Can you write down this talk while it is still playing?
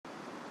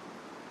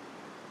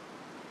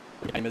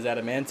My name is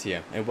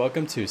AdamManTM, and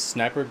welcome to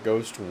Sniper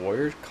Ghost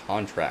Warrior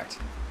Contract.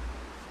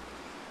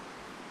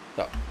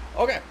 So,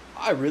 okay,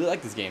 I really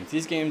like these games.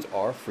 These games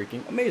are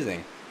freaking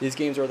amazing. These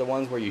games are the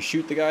ones where you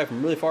shoot the guy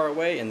from really far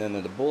away, and then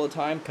the bullet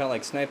time, kind of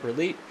like Sniper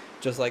Elite,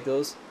 just like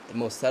those, the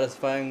most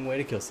satisfying way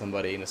to kill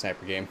somebody in a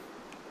sniper game.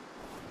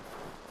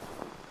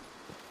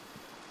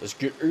 Let's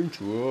get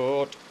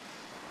into it.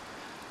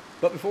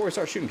 But before we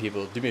start shooting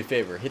people, do me a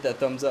favor, hit that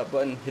thumbs up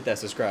button, hit that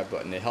subscribe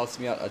button. It helps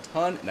me out a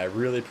ton, and I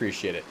really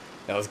appreciate it.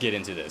 Now let's get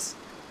into this.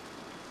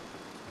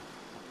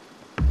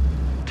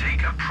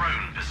 Take a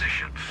prone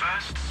position.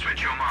 First,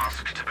 switch your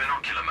mask to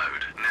binocular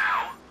mode.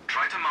 Now,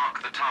 try to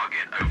mark the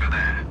target over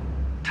there.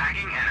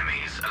 Tagging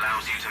enemies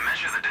allows you to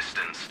measure the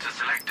distance to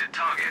selected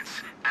targets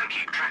and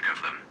keep track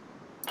of them.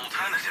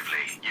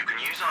 Alternatively, you can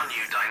use our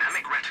new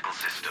dynamic reticle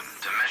system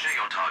to measure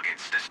your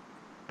target's distance.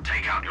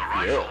 Take out your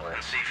rifle and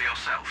see for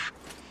yourself.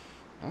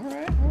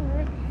 Alright.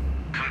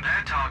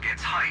 Compare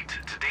target's height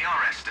to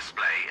DRS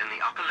display in the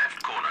upper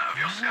left corner of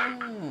your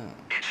scope.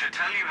 It should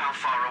tell you how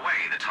far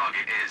away the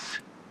target is.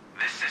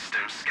 This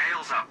system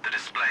scales up the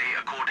display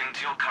according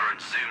to your current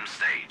zoom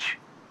stage.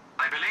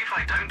 I believe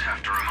I don't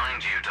have to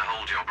remind you to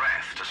hold your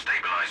breath to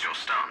stabilize your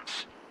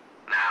stance.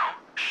 Now,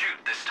 shoot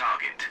this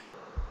target.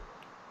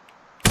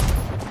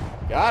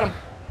 Got him.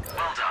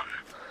 Well done.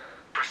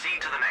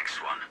 Proceed to the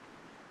next one.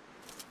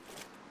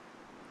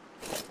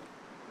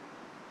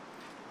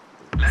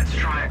 Let's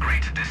try a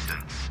greater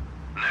distance.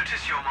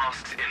 Notice your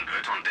mask's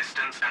input on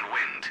distance and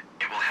wind.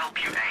 It will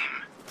help you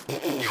aim.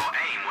 Your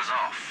aim was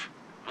off.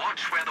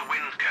 Watch where the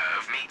wind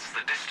curve meets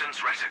the distance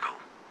reticle.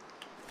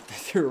 I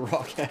threw a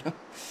rock at him.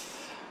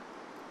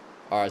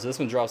 Alright, so this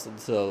one drops to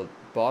the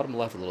bottom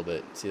left a little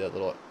bit. See that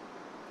little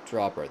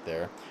drop right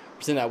there?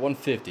 We're sitting at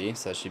 150,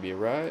 so that should be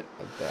right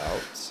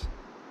about...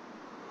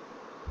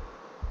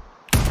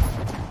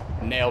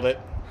 Nailed it.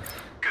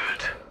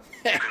 Good.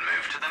 You can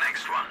move to the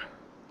next one.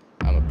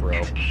 I'm a pro.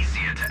 It's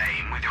easier to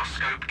aim with your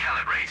scope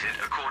calibrated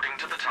according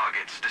to the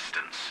target's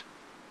distance.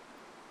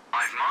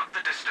 I've marked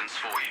the distance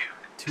for you.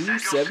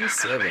 Set your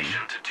scope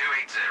elevation to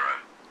 280.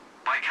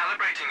 By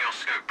calibrating your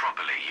scope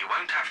properly, you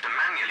won't have to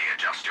manually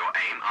adjust your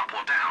aim up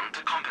or down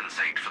to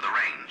compensate for the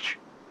range.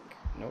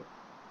 Nope.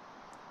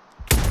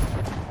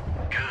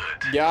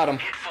 Good. Got him.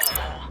 Hit 4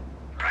 more.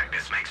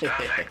 Practice makes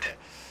perfect.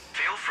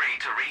 Feel free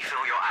to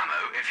refill your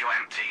ammo if you're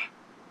empty.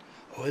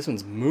 Oh, this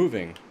one's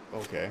moving.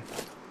 Okay.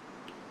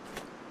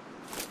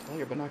 I like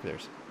your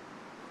binoculars.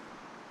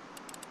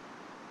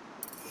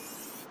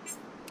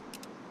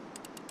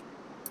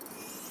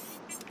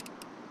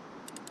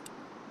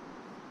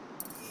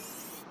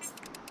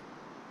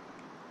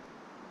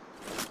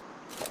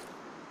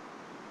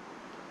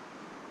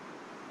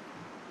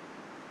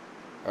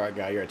 Alright,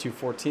 guy, you're at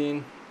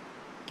 214.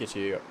 Get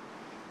you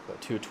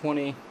about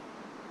 220.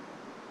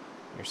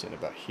 You're sitting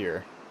about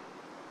here.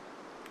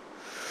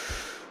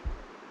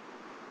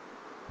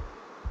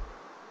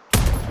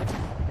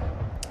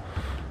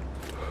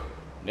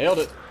 Nailed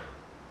it.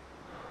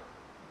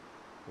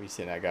 What are you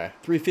saying, that guy?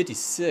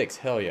 356.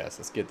 Hell yes.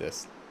 Let's get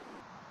this.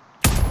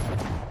 2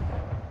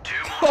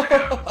 more to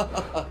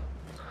go.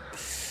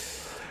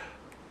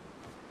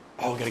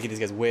 Oh, gotta get these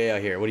guys way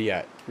out here. What do you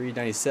got?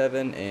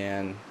 397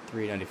 and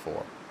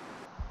 394.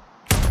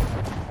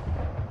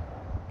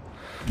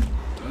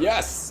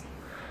 Yes.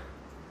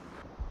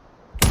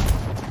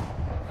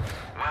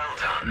 Well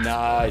done.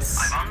 Nice.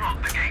 I've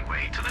unlocked the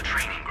gateway to the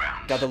training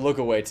ground. Got the look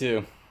away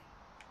too.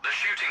 The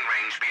shooting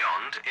range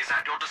beyond is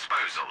at your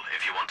disposal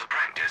if you want to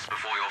practice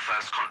before your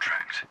first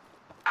contract.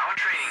 Our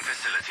training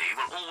facility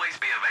will always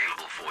be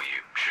available for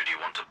you, should you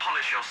want to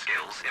polish your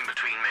skills in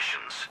between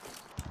missions.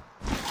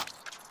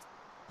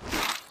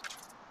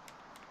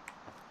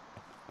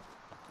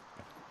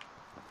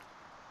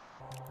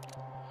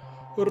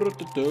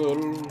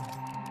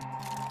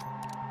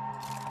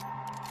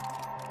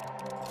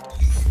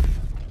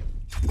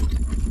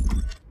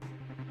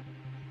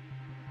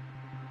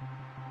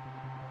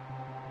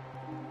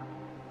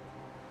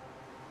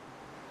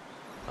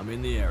 I'm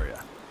in the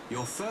area.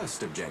 Your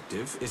first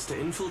objective is to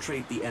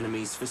infiltrate the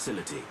enemy's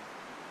facility.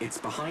 It's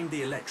behind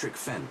the electric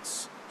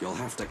fence. You'll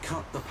have to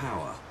cut the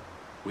power.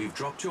 We've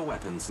dropped your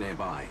weapons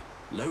nearby.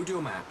 Load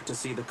your map to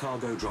see the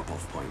cargo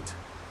drop-off point.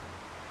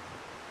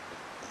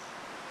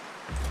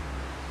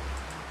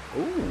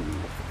 Ooh.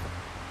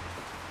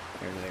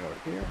 Everything over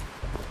here.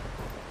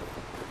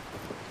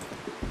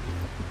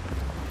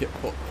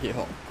 Hit.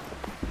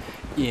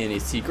 Any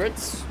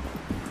secrets?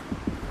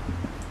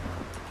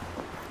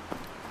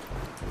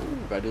 Ooh,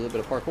 gotta do a little bit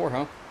of parkour,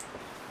 huh?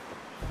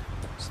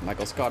 It's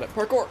Michael Scott at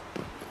parkour.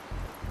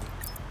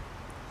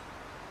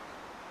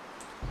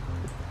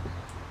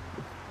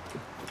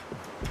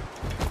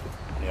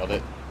 Nailed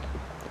it.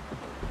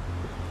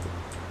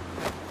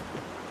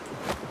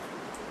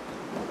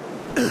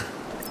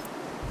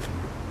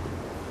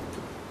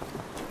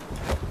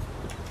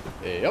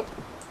 Yep.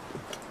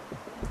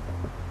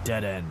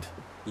 Dead end.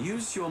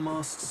 Use your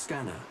mask's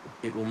scanner.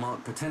 It will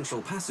mark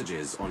potential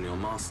passages on your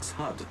mask's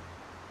HUD.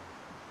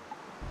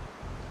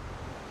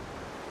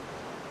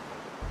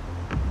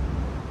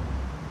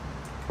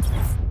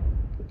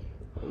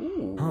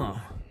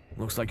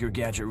 Looks like your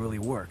gadget really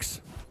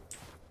works.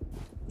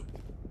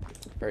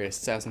 Very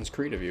Assassin's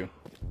Creed of you.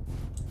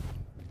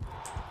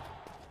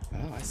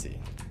 Oh, I see.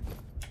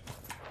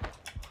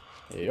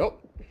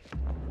 Yup.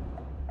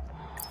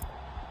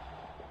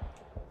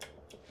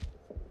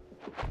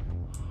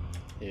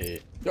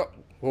 Yup.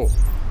 Whoa.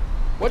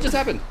 What just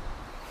happened?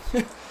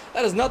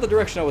 That is not the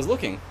direction I was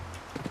looking.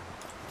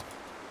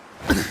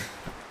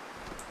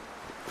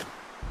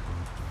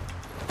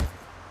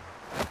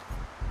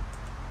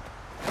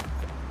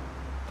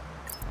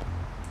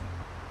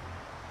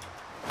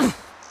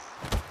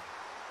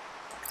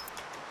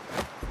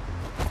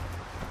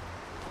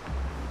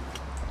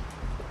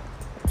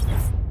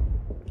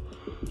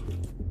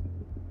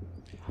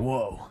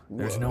 Whoa,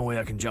 there's no way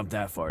I can jump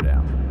that far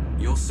down.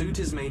 Your suit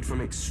is made from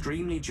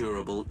extremely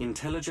durable,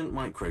 intelligent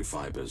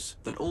microfibers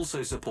that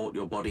also support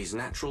your body's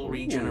natural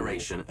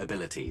regeneration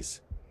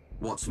abilities.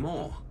 What's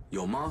more,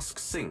 your mask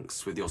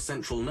syncs with your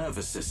central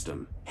nervous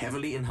system,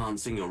 heavily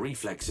enhancing your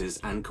reflexes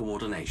and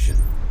coordination.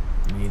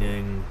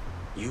 Meaning?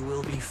 You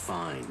will be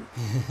fine.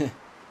 I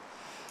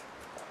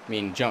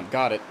mean, jump,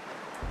 got it.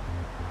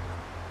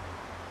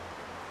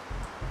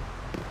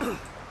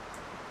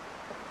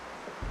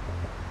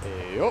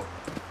 Yup.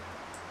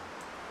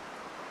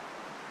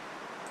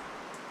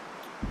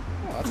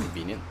 Oh, that's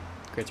convenient.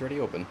 Crate's already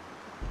open.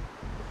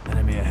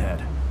 Enemy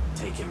ahead.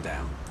 Take him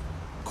down.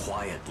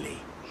 Quietly.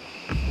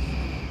 The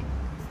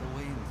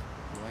wind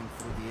blowing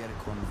through the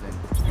aircon vent.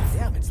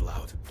 Damn, it's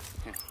loud.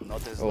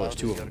 Not as Oh, loud there's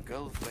two as of your them.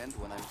 girlfriend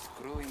when I'm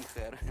screwing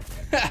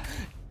her.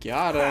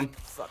 Got him.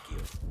 Fuck you.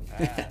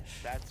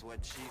 That's what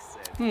she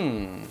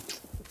said.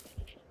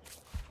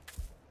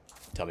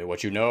 Tell me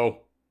what you know.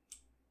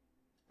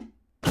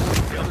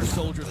 The other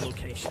soldiers'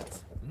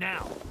 locations.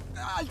 Now.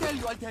 I'll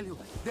tell you.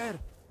 There.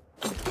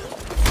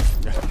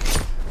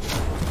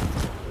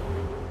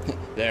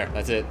 There,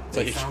 that's it.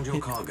 So They found your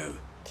cargo.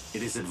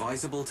 It is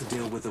advisable to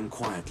deal with them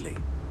quietly.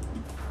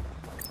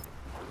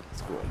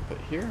 let's go ahead and put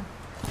it here.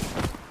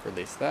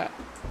 Release that.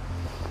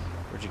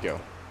 Where'd you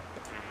go?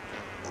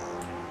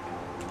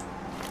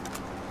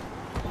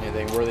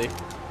 Anything worthy?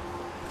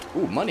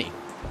 Ooh, money.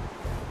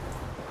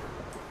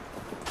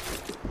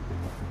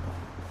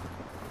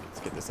 Let's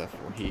get this up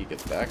before he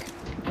gets back.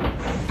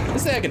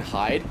 This thing I can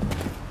hide.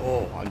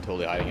 Oh, I'm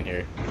totally hiding in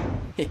here.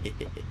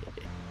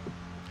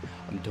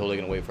 I'm totally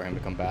gonna wait for him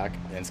to come back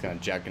and then it's gonna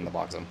jack in the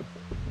box him.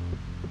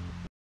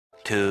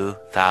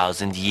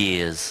 2,000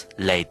 years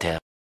later.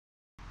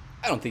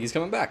 I don't think he's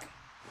coming back.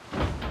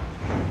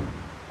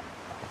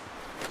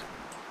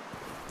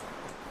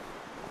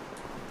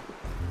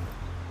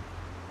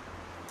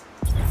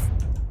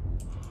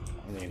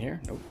 Anything in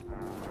here? Nope.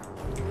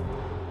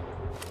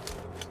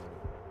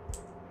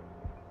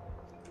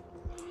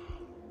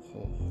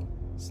 Oh,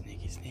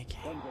 sneaky, sneaky.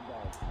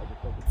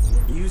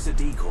 Use a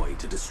decoy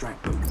to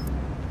distract them.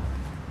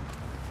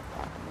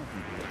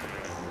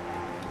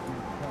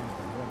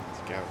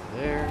 Let's go over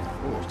there.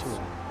 Oh, there's two of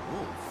them.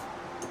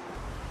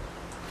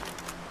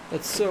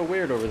 That's so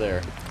weird over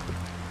there.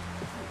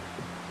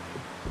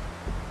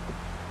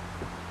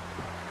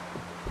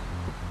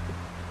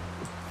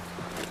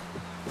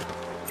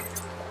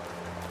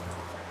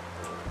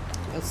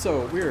 That's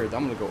so weird.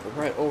 I'm gonna go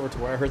right over to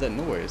where I heard that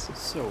noise.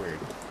 It's so weird.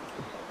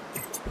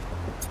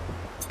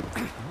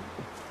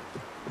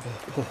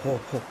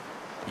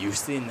 You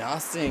see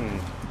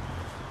nothing.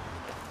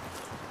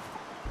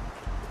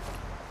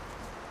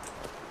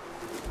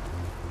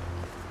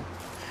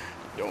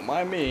 Don't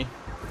mind me.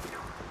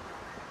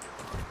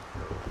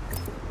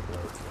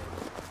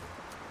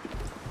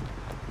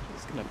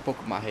 Just gonna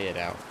poke my head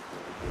out.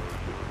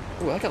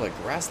 Oh, I got like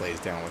grass lays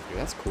down with you.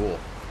 That's cool.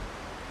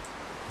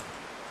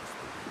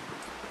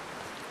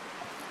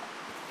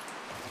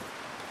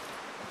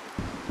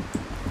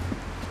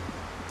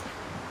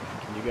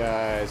 Can you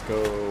guys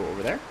go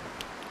over there?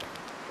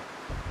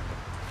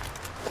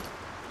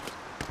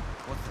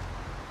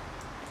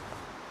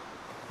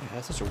 Yeah,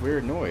 that's such a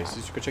weird noise.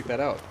 You should go check that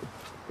out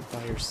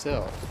by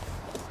yourself.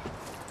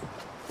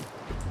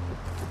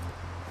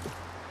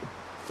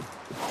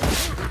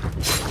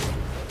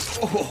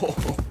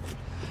 Oh!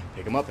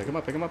 Pick him up, pick him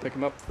up, pick him up, pick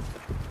him up.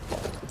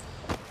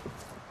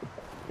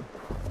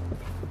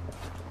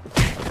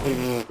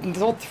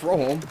 Don't throw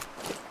him.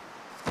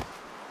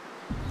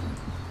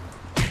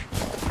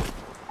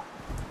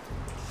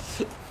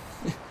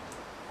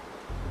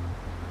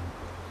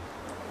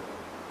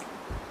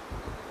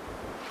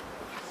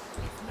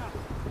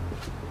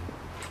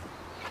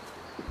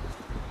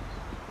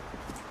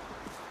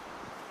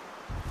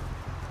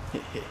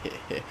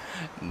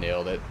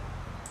 Nailed it.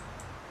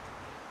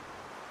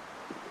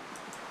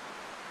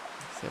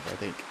 Except I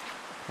think,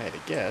 if I had to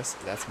guess,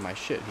 that's my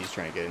shit he's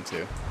trying to get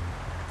into.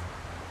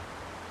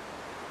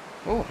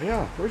 Oh,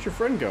 yeah, where'd your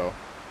friend go?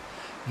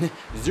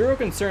 Zero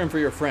concern for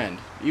your friend,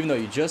 even though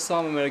you just saw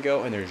him a minute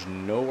ago and there's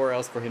nowhere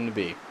else for him to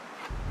be.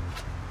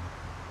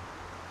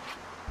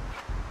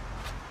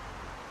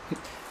 You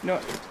know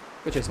what?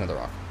 Go chase another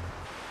rock.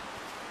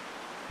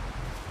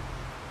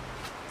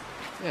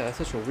 Yeah, that's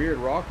such a weird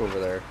rock over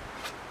there.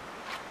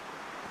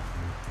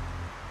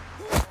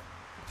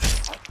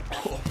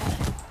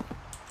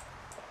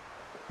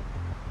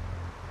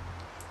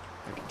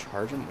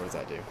 charge him? What does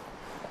that do? You'll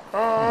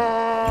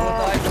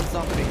die from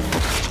something.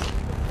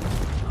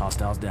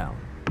 Hostiles down.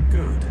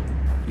 Good.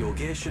 Your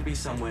gear should be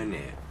somewhere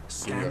near.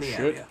 Scan the shit.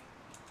 area.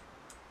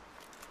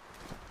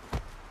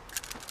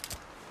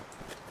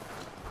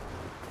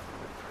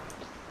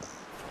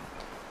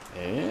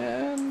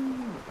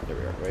 And there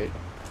we are. Wait.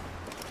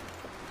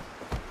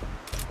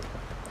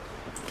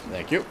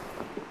 Thank you.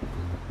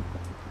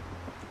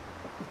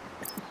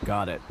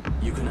 Got it.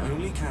 You can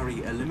only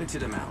carry a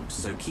limited amount,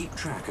 so keep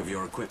track of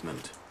your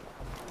equipment.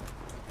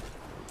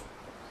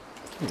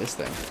 This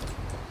thing.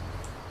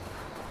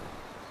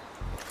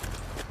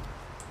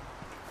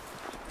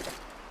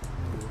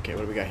 Okay,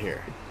 what do we got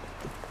here?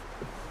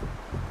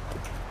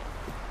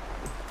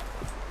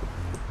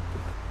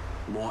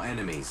 More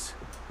enemies.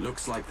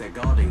 Looks like they're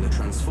guarding the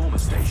transformer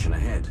station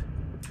ahead.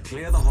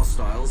 Clear the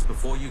hostiles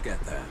before you get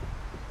there.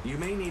 You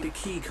may need a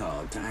key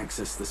card to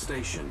access the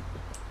station.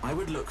 I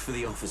would look for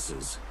the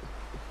officers.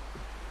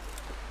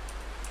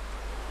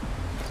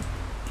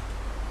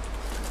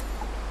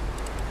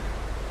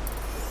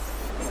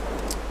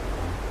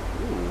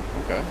 Ooh,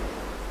 okay.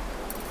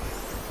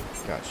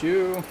 Got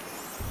you.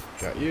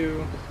 Got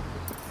you.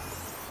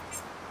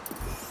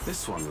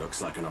 This one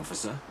looks like an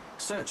officer.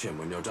 Search him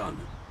when you're done.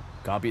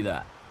 Copy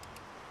that.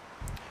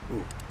 Ooh,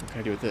 what can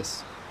I do with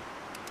this?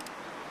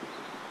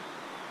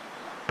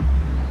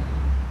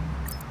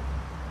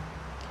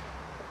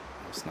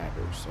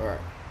 Snipers. Alright.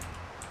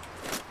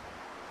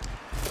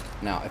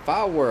 Now, if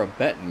I were a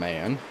betting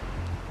man...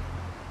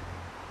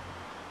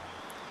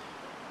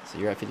 So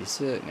you're at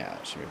 56? Nah,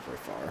 that shouldn't be very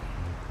far.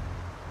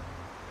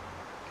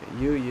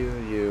 Okay,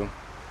 you.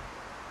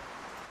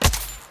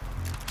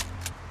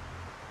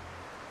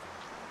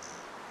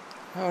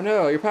 Oh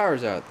no, your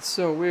power's out. That's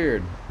so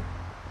weird.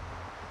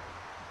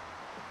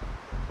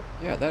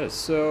 Yeah, that is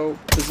so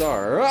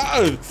bizarre.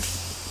 Ah!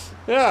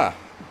 Yeah.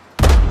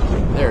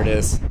 There it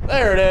is.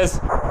 There it is.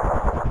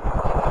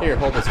 Here,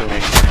 hold this with me.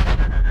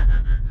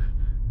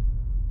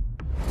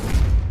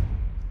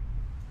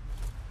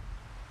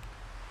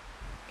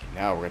 Okay,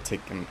 now we're gonna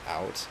take him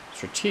out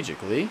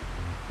strategically.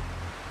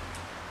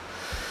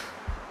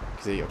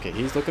 Okay,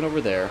 he's looking over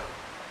there.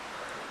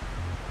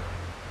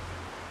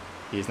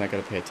 He's not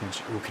gonna pay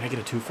attention. Ooh, can I get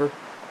a twofer?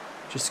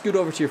 Just scoot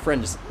over to your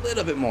friend just a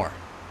little bit more.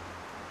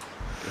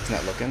 He's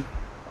not looking.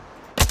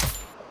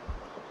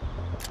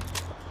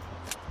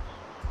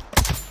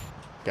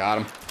 Got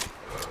him.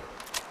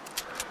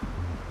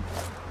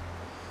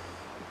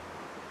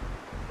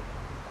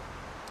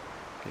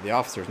 Okay, the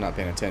officer's not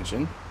paying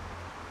attention.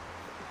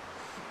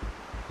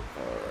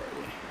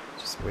 Alrighty.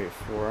 Just wait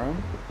for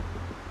him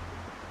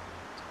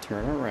to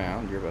turn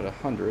around. You're about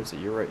 100, so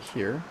you're right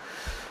here.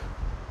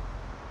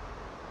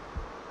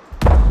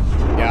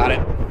 Got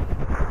it.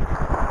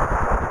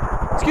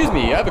 Excuse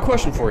me, I have a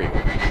question for you.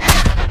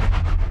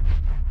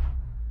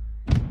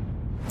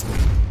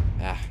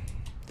 Ah,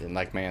 didn't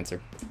like my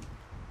answer.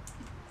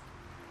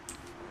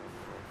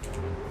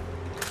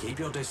 Keep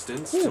your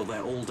distance till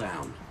they're all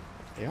down.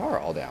 They are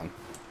all down.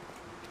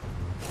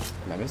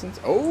 Am I missing?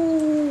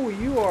 Oh,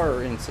 you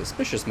are in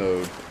suspicious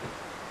mode.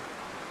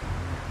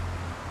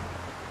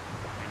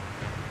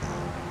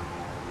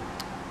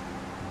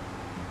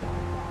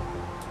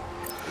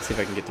 Let's see if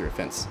I can get through a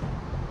fence.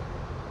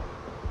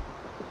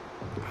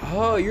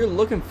 Oh, you're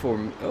looking for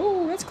me.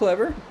 Oh, that's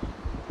clever.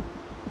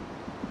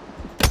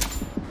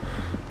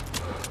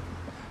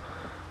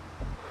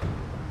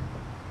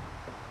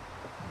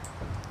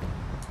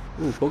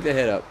 Ooh, poke the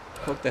head up.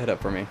 Poke the head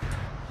up for me.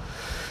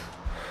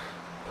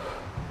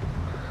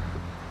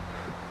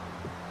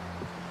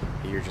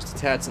 You're just a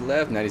tad to the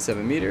left,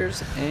 97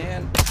 meters,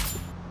 and...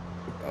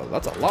 Oh,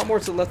 that's a lot more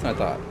to the left than I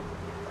thought.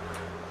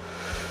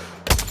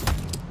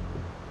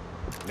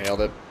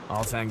 Nailed it.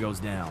 All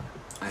tangos down.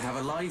 I have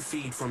a live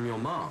feed from your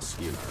mask,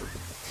 you know.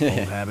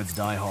 Old habits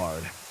die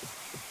hard.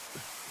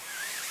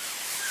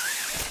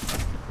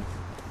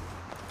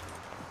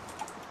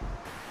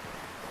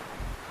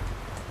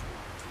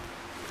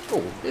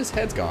 Oh, his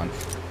head's gone.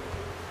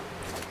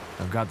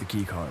 I've got the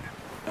key card.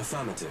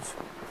 Affirmative.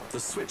 The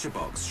switcher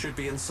box should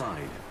be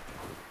inside.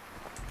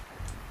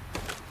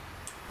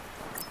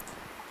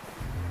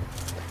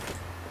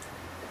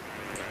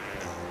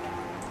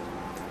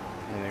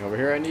 Anything over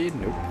here I need?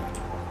 Nope.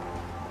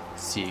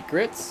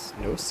 Secrets?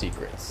 No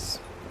secrets.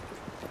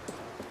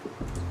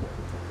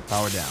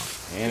 Power down.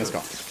 And it's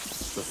gone.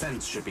 The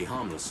fence should be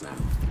harmless now.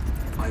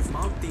 I've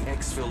marked the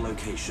exfil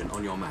location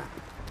on your map.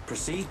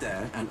 Proceed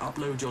there and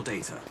upload your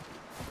data.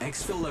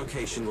 Exfil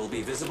location will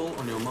be visible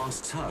on your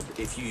mask's HUD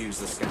if you use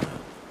the scanner.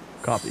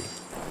 Copy.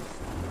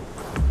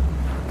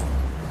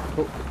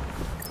 Oh.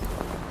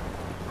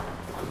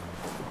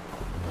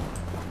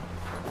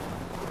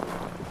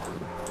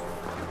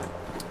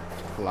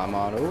 Climb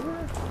on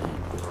over.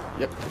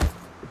 Yep.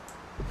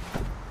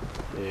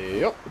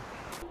 Yep.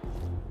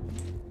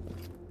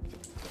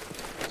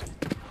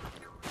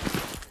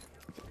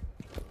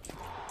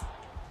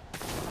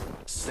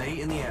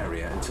 Stay in the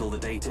area until the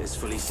data is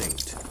fully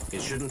synced.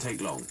 It shouldn't take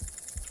long.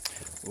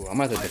 Ooh, I'm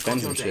gonna have to I've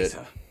defend got some your shit.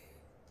 data.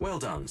 Well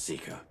done,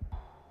 Seeker.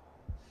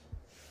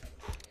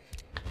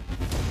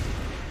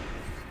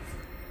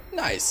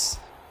 Nice.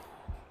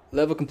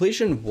 Level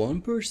completion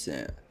 1%.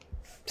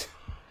 This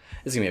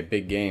is gonna be a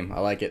big game. I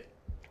like it.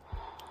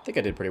 I think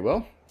I did pretty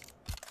well.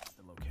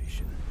 The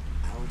location.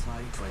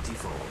 Altai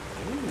 24.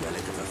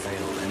 Relic of a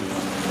failed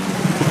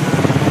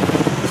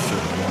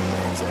One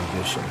man's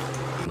ambition.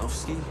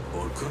 Novsky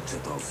or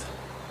Kurchatov?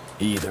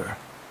 Either.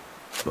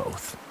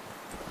 Both.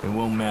 It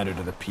won't matter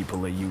to the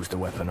people they use the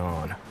weapon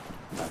on.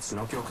 That's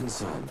not your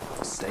concern.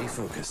 Stay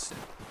focused.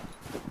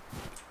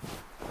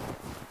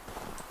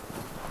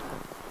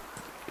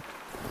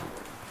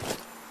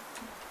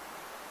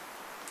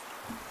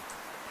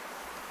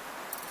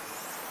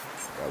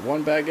 Got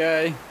one bad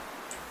guy.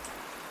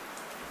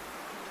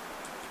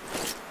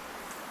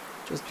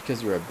 Just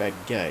because you're a bad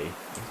guy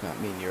does not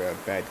mean you're a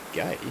bad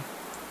guy.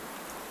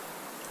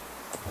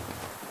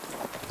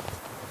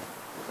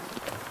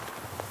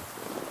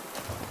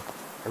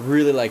 I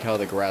really like how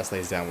the grass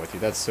lays down with you.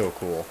 That's so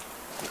cool.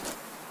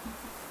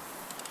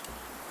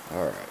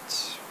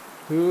 Alright.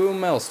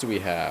 Whom else do we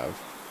have?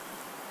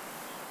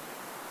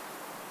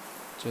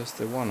 Just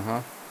the one,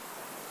 huh?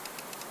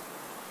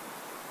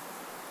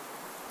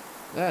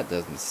 That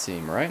doesn't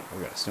seem right.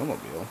 We got a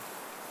snowmobile.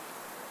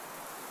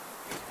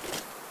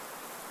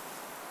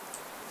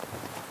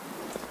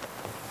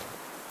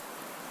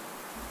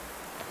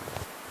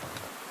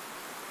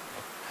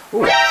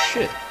 Oh,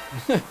 shit.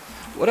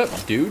 What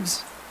up,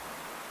 dudes?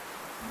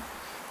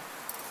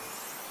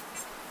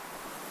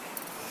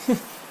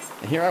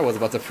 And here I was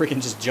about to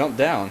freaking just jump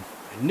down.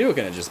 I knew it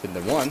could have just been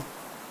the one.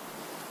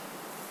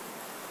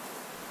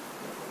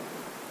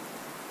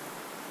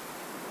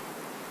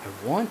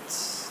 I want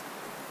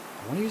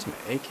to use my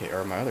AK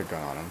or my other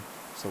gun on him.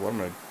 So what I'm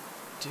gonna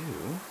do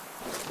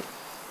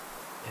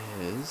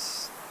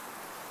is,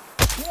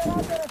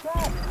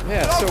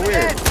 yeah, it's so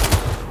weird.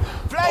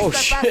 Oh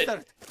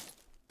shit!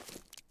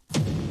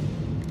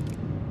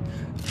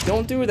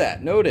 Don't do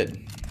that.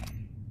 Noted.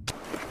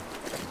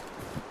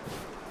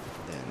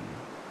 Then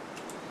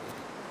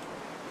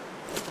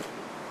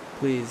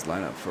please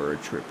line up for a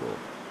triple.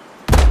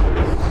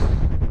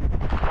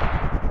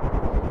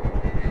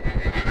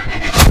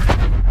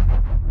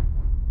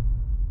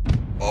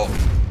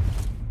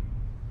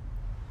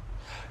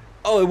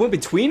 Oh, it went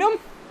between them?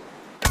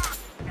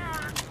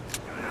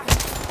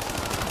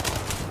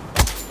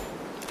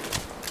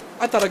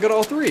 I thought I got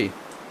all three.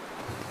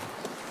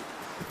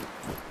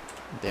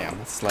 Damn,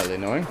 that's slightly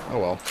annoying. Oh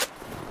well.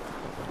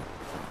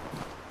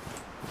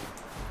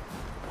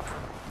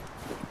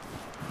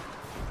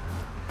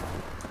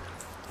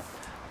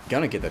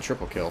 Gonna get that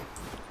triple kill.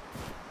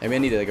 I may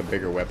need like a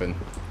bigger weapon.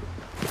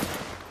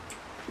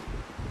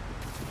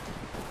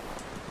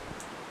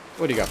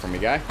 What do you got for me,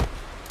 guy?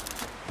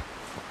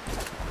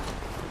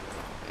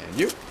 And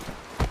you. Ooh,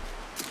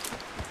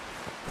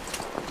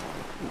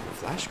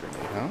 flash grenade,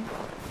 huh?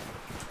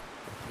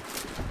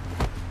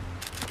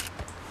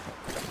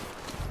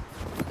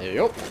 There you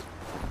go.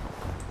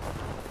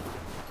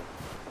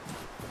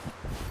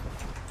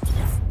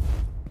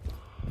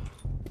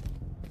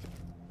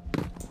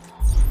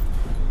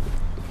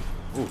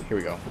 Ooh, here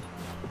we go.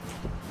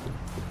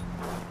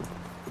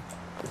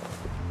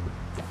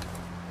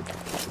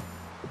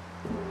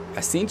 I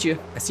seen you.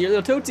 I see your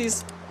little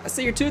tootsies. I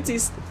see your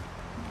tootsies.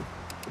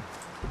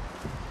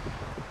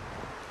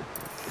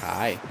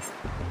 Hi.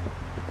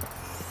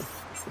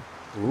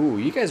 Ooh,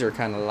 you guys are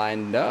kind of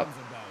lined up.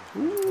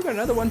 Ooh, got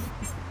another one.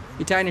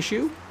 You tying a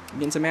shoe? You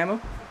getting some ammo?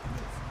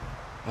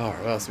 Oh,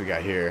 what else we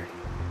got here?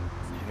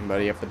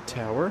 Anybody up the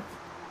tower?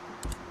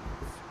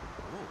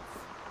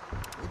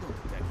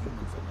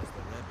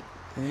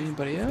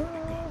 Anybody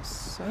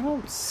else? I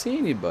don't see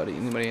anybody.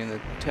 Anybody in the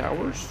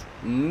towers?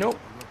 Nope.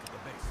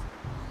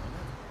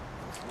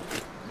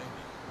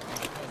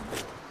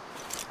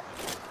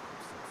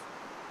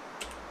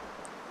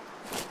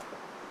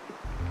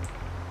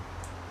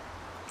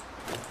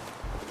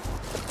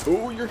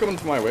 Oh, you're coming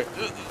to my way.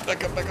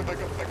 Back up, back up,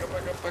 back up, back up,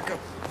 back up, back up.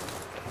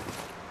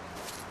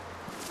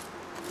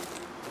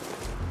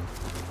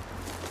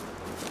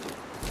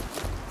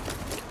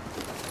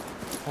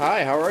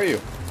 Hi, how are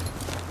you?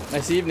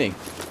 Nice evening.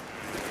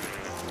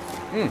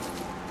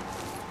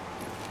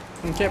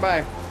 Okay,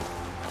 bye.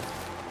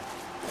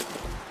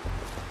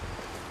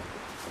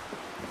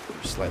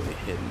 You're slightly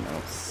hidden. I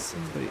don't see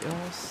anybody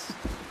else.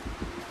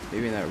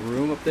 Maybe in that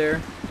room up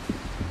there.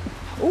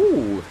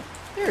 Oh,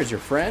 there's your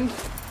friend.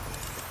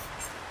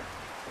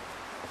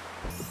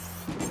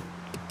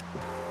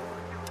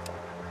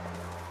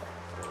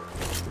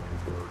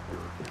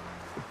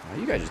 Oh,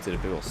 you guys just did a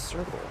big old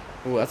circle.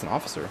 Oh, that's an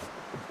officer.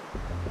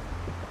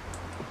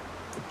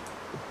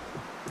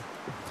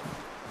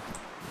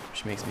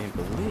 Which makes me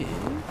believe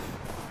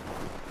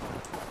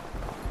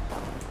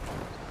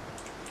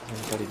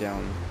there's anybody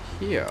down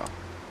here.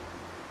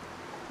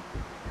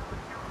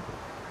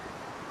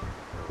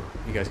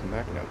 You guys come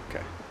back? No,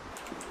 okay.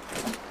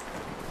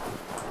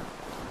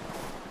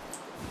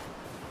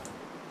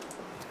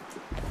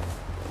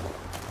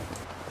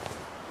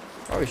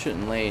 Probably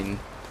shouldn't lane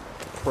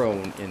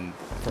prone in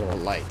for the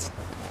light.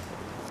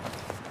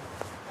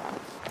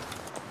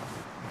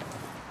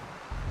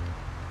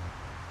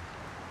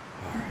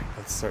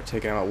 start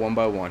taking them out one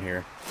by one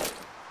here.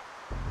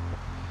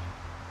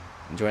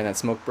 Enjoying that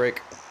smoke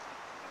break.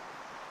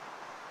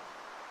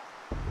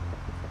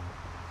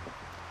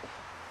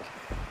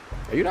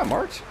 Are you not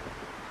marked?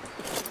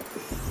 I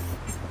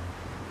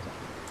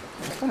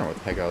was wondering what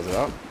the heck I was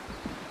about.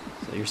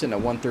 So you're sitting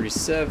at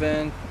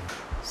 137.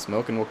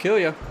 Smoking will kill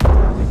you.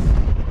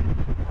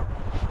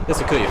 This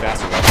will kill you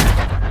faster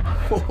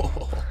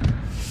though.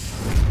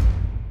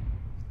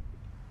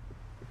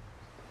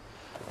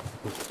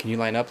 Can you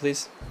line up,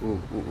 please?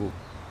 Ooh, ooh, ooh.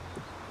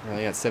 We're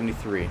only at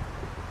 73.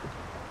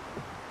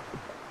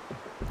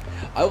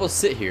 I will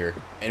sit here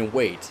and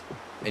wait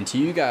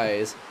until you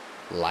guys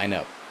line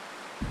up.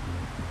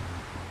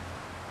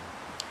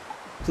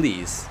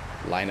 Please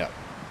line up.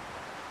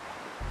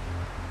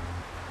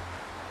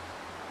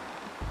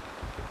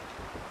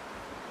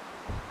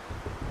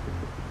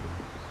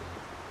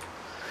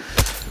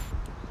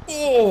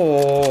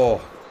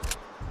 Oh!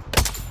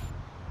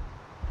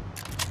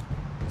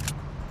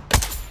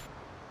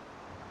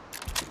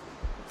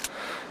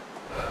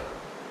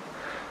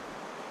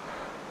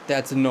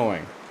 That's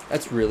annoying.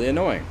 That's really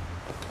annoying.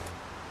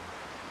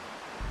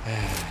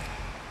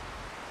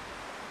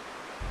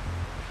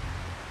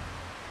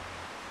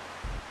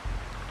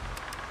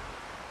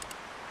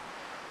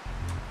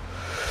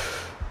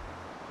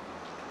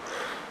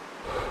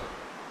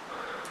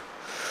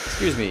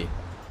 Excuse me.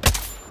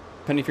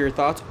 Penny for your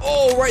thoughts.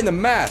 Oh, right in the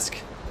mask.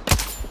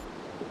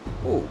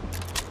 Oh.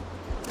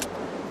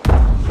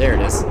 There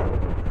it is.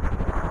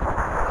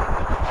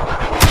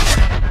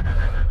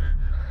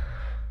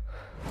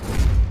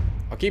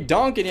 I'll keep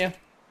donking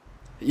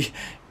you.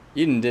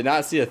 You did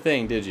not see a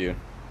thing, did you?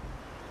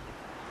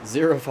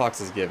 0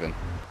 foxes given.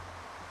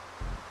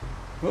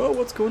 Oh,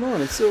 what's going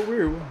on? It's so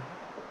weird.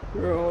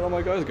 Where all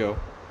my guys go?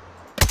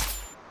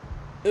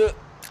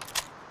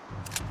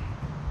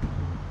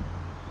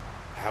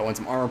 I want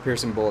some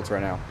armor-piercing bullets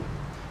right now.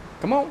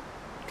 Come on.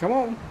 Come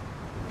on.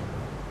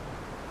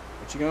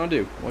 What you gonna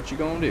do? What you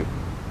gonna do?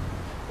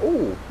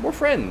 Oh, more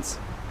friends.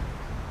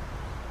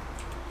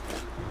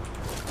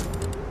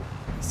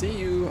 See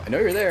you. I know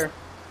you're there.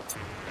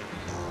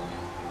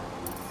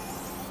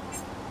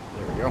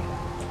 There we go.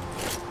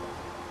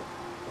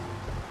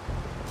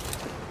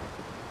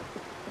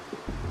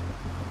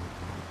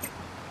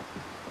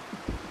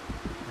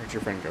 Where'd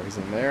your friend go? He's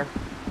in there.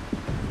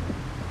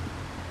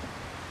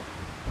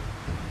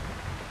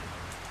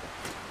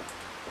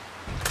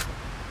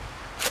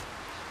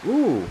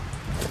 Ooh.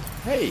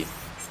 Hey.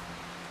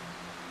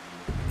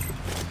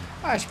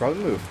 I should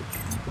probably move.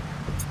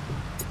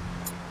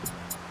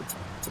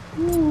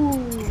 Ooh.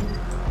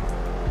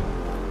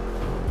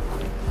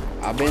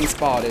 I've been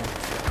spotted.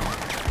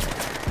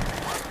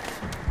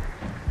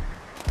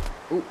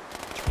 Ooh.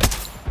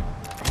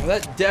 Oh,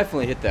 that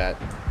definitely hit that.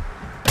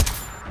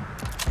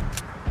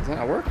 Does that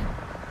not work?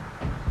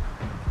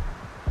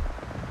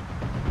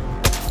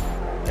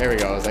 There we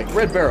go. It's like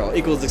red barrel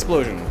equals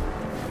explosion.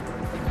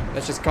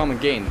 That's just common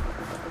gain.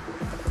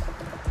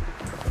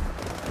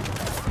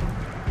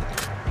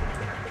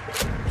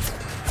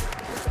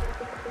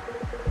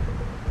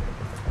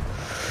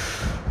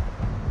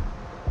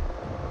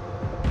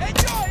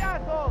 Enjoy,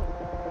 asshole!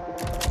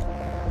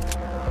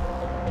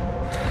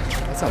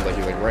 That sounds like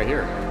he's like right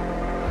here.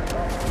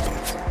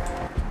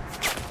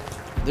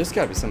 There's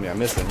gotta be something I'm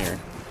missing here.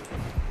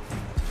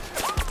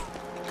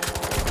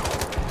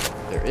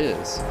 There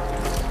is.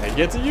 I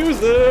get to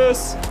use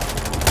this!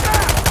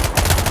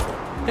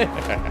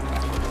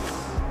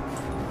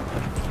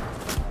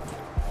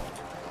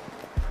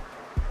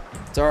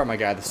 It's alright, my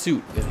guy. The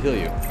suit will heal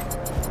you.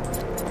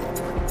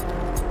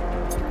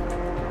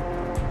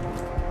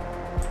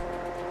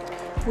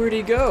 Where'd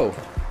he go?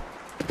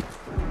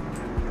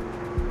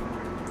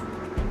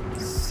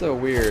 So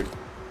weird.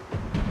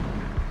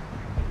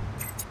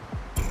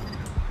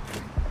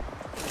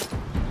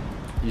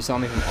 You saw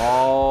me from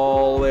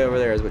all the way over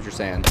there, is what you're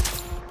saying.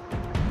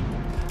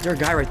 Is there a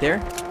guy right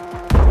there?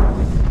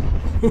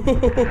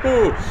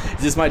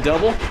 Is this my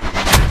double?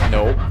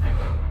 Nope.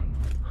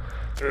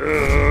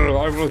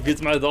 I will get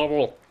my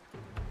double.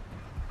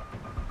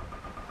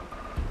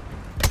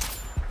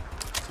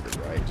 To the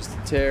right, just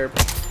a tear.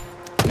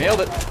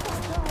 Nailed it.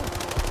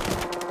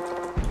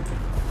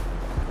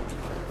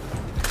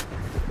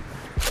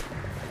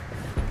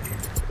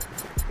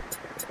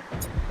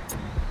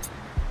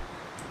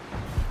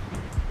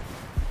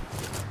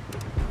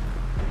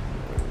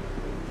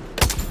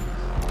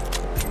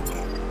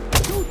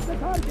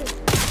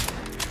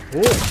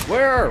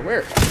 Whoa,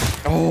 where?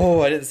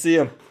 Oh, I didn't see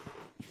him.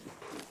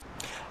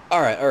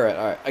 Alright,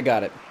 I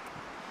got it.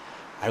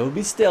 I will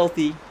be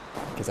stealthy,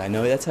 because I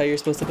know that's how you're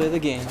supposed to play the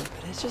game,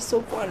 but it's just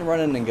so fun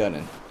running and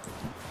gunning.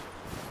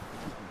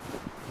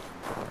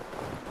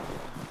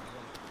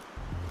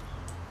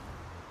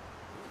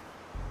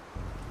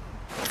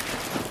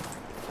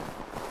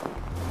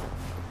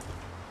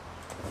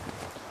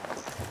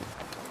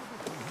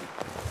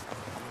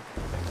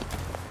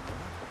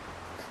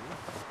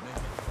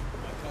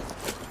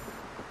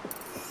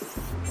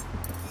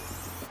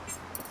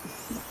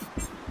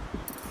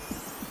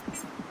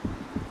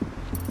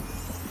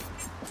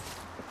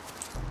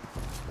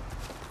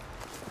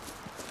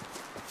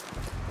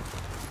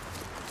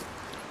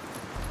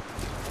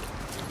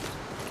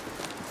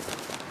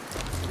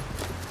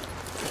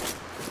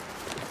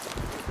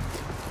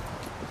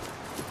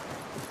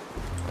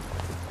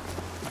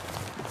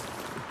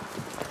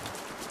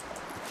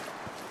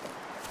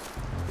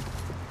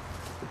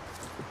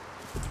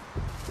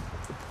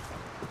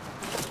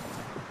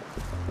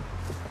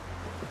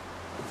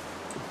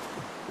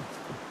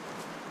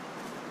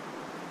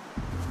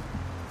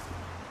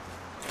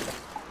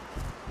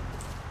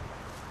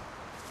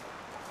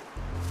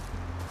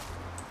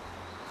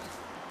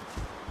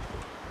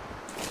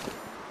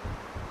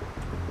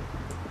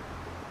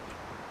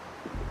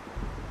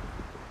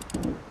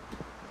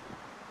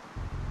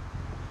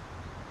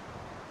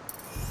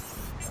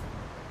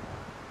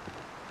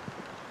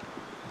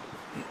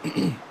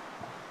 I've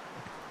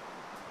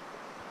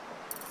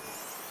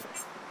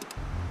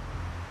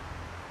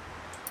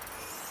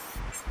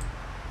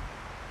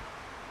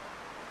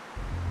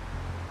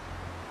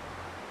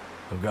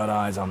got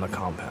eyes on the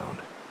compound.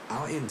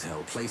 Our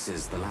intel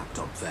places the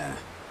laptop there.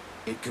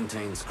 It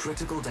contains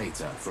critical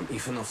data from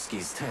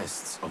Ivanovsky's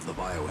tests of the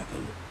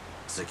bioweapon.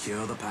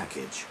 Secure the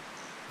package.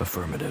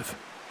 Affirmative.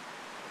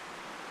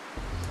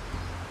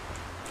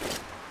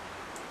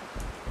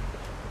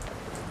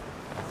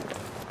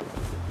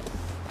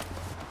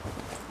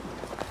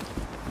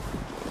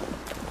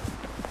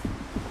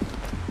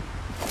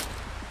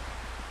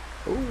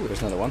 Ooh,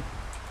 there's another one.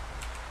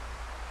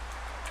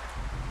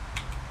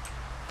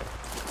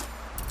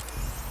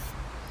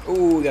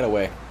 Ooh, we got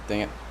away.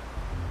 Dang it.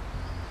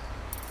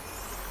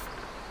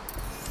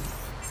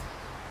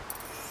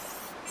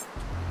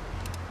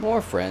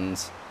 More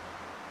friends.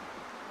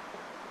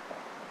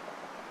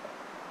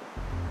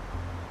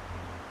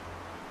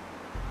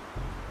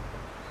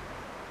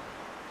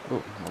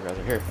 Ooh, more guys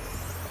are here.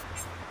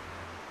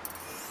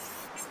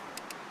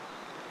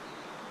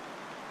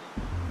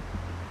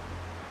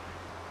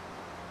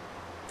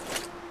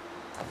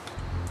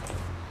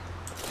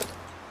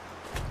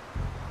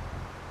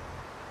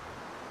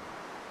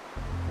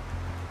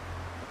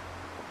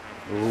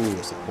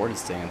 Ooh, supported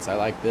stance. I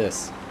like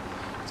this.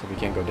 So we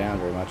can't go down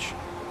very much.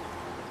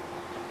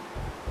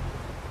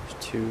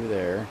 There's two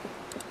there.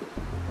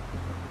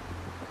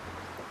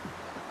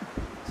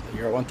 So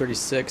you're at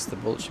 136. The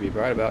bullet should be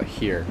right about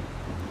here.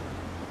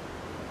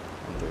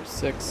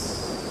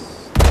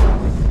 136.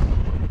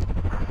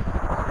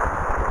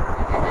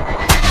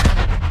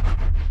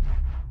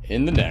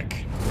 In the neck.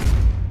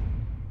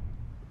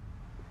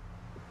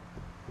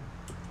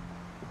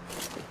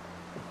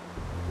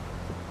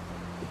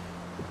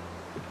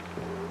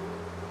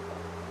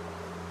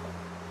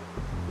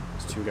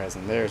 Two guys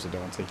in there, so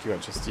don't want to take you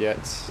out just yet.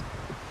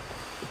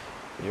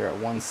 You're at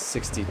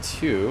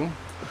 162.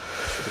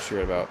 Push you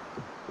right about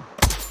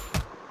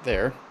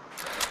there.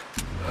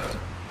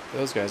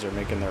 Those guys are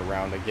making their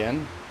round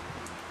again.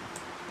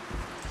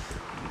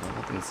 Don't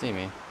let them see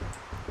me.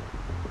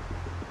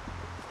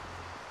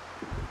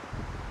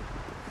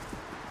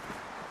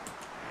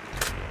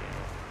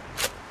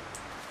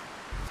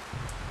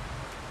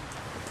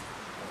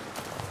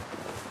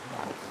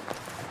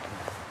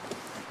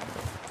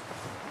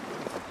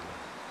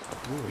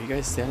 Ooh, are you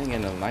guys standing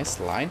in a nice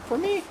line for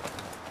me?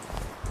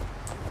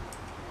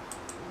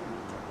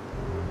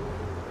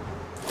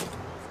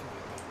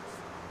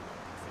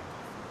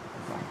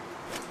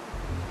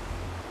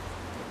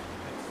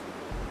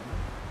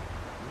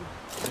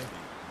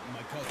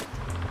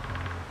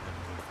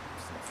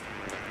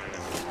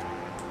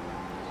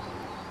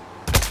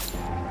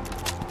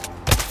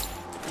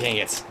 Dang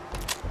it.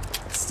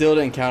 Still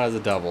didn't count as a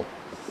double.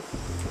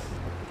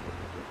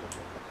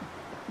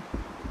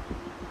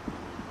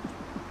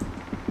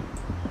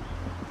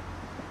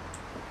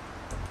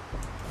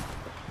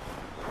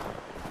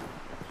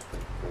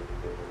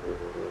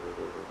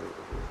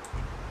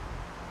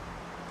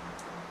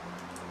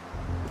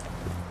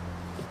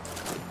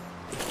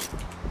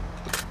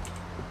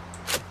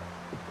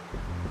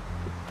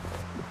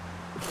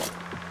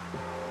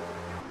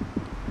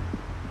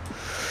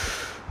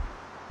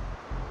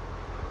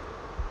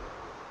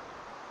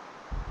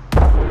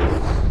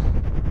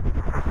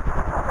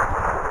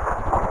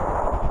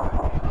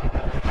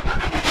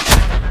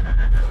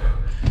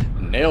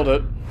 Nailed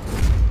it.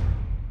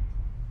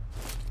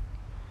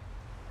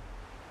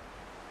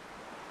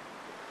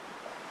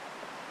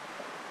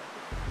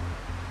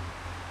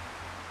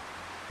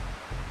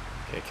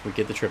 Okay, can we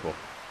get the triple?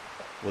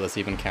 Will this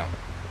even count?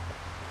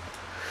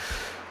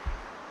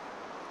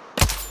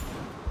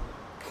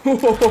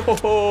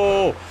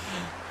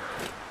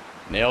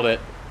 Nailed it.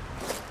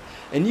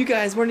 And you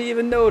guys weren't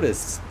even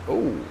noticed.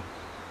 Oh.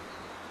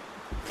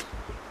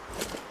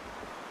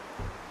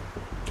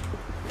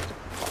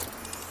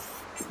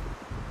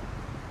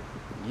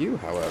 You,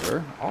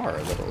 however, are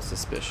a little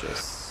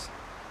suspicious.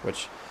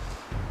 Which,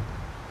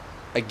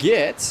 I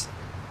get.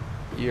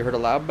 You heard a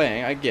loud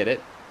bang, I get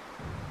it.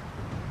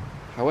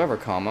 However,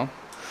 comma,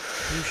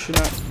 you should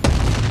not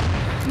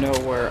know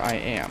where I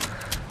am.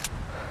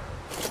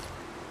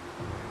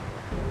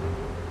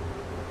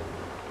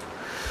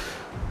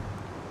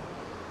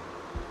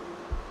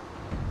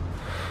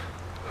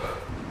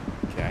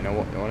 Okay, I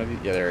know one of you.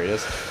 Yeah, there he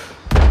is.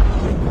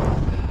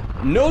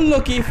 No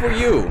looky for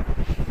you.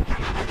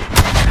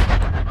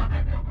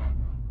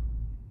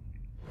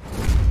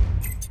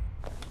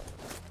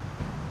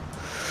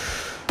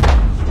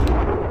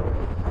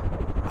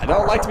 I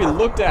don't like to be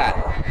looked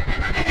at.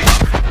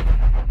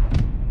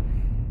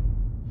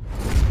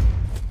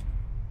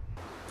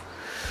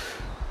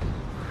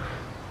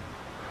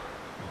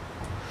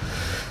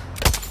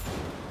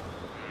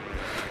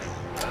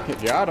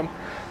 Got him.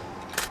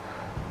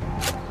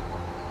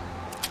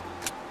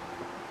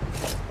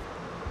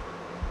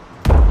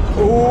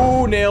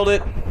 Ooh, nailed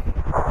it.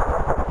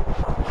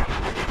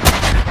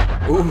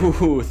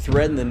 Ooh,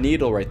 threading the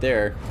needle right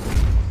there.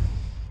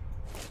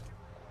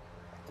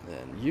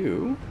 then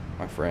you,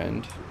 my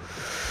friend.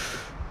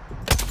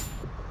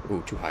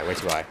 Ooh, too high, way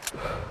too high.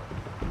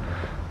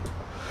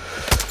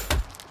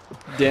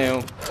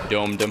 Down,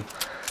 domed him.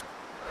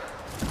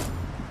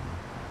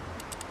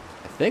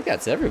 I think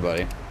that's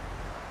everybody.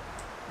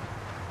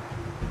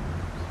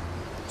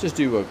 Just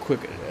do a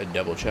quick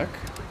double check.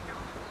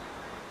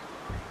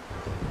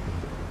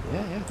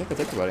 Yeah, I think that's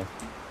everybody.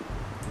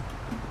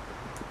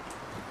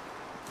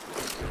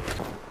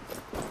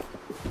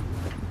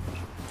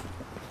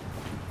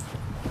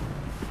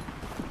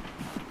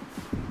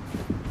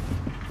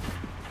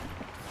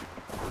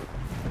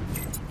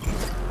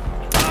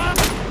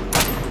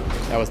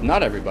 That was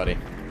not everybody.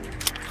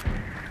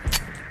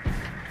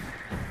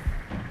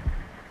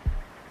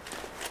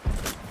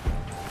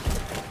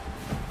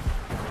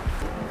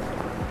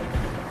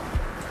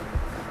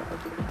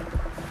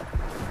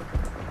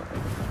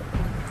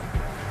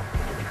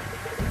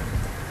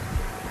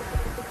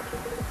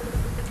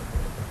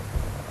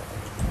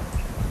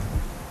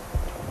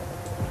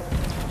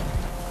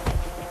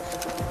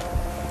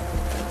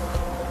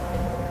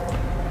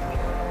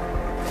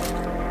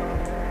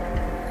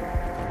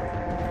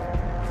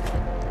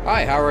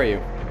 Hi, how are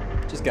you?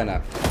 Just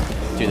gonna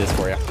do this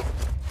for you.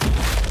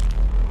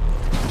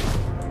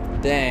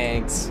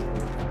 Thanks.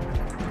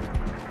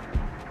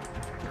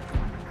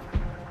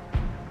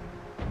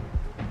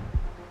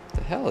 What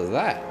the hell is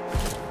that?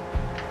 Is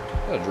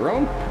that a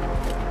drone?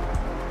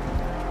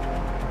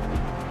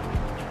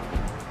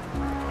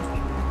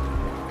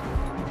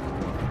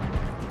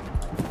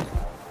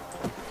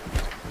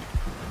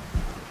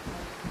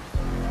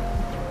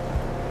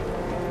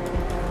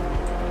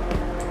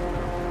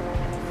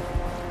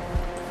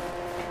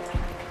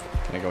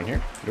 Can I go in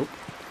here? Nope.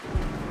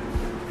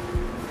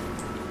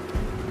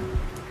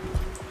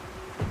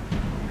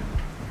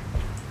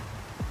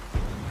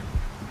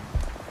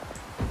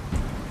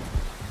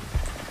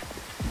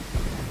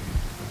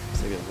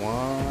 So there's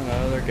one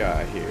other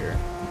guy here.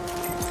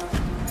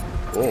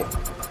 Oh.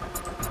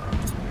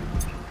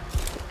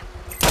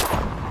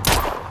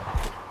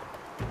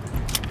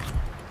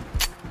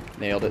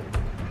 Nailed it.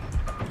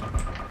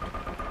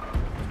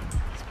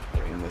 Let's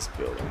bring this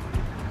building.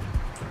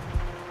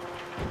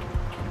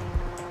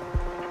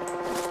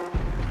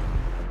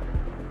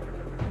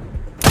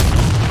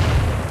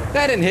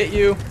 That didn't hit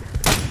you.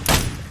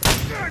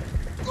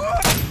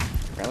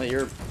 Apparently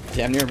you're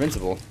damn near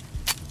invincible.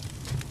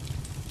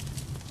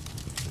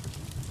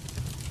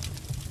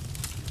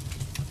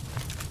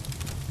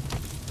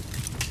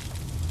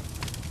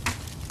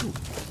 Ooh.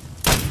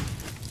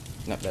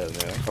 Not better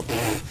than that.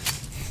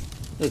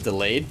 This is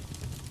delayed.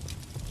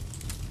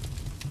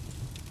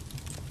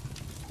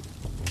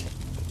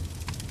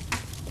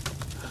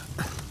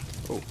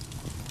 Oh.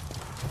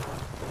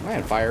 Am I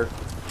on fire?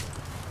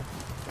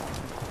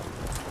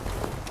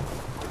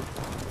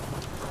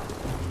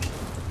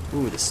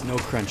 Ooh, the snow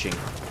crunching.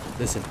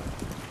 Listen.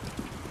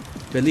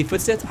 Deadly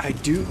footsteps? I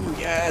do,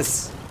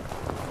 yes!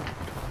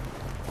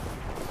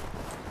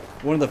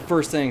 One of the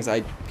first things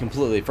I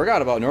completely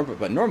forgot about,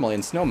 but normally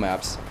in snow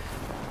maps,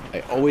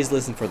 I always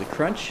listen for the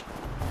crunch,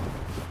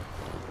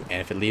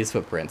 and if it leaves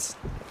footprints.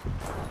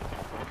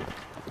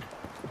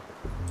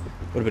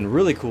 Would have been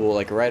really cool,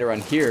 like right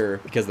around here,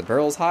 because the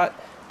barrel's hot,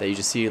 that you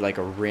just see like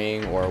a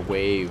ring or a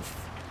wave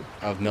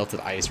of melted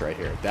ice right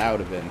here. That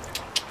would have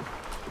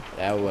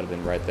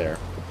been right there.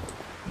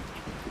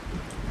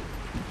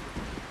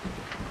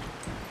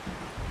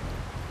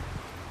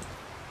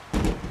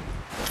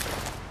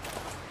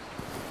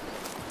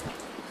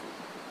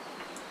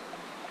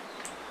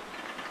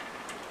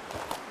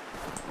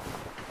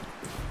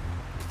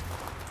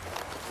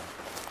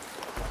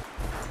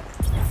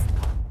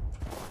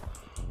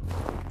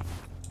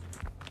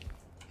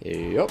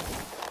 Yup.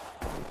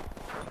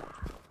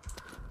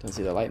 Don't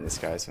see the light in the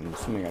sky, so I'm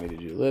assuming I need to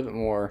do a little bit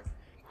more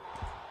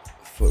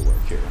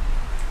footwork here.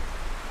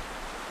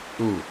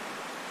 Ooh.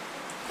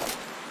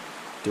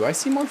 Do I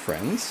see more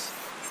friends?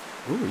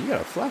 Ooh, you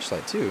got a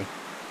flashlight too.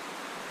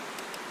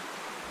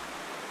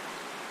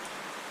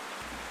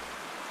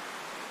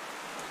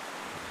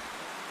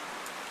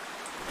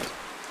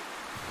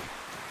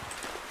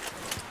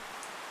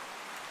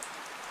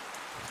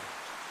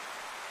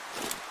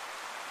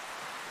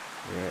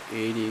 We're at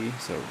 80,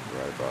 so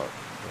right about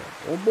there.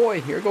 Oh boy,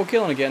 here we go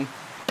killing again.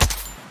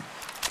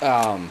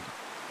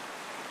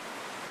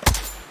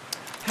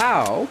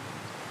 How?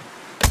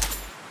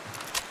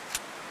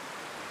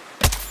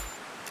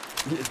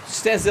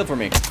 Stand still for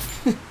me.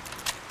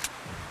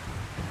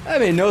 That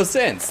made no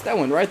sense. That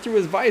went right through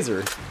his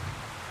visor.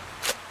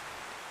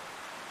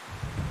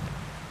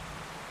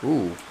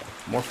 Ooh,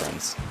 more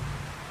friends.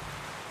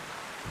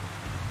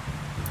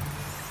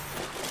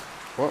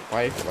 What?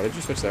 Why did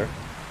you switch there?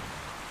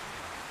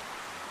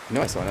 I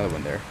know I saw another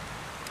one there.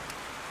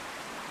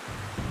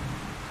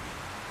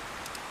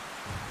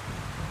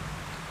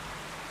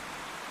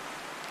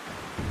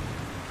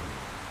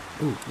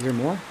 Ooh, is there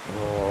more?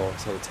 Oh, I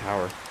saw the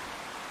tower.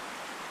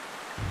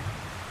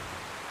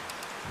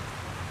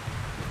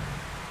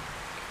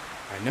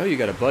 I know you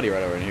got a buddy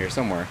right over in here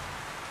somewhere.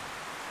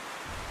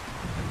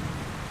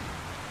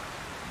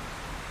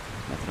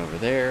 Nothing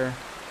over there.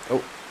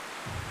 Oh.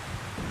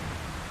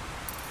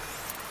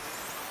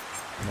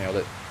 Nailed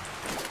it.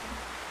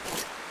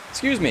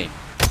 Excuse me.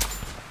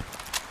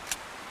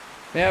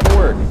 May I have a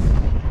word?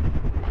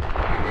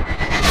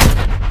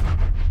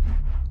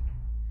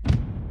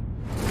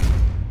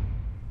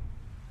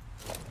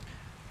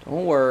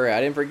 Don't worry,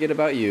 I didn't forget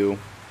about you.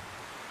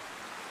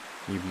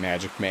 You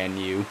magic man,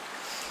 you.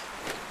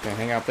 Can I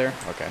hang out there?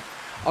 Okay.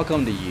 I'll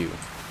come to you.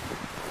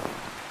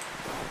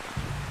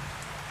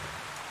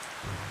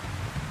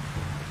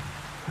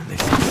 They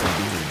say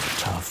Siberians are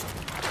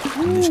tough.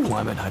 In this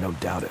climate, I don't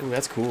doubt it. Ooh,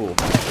 that's cool.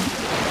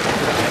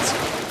 Let's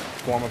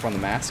form up on the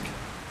mask.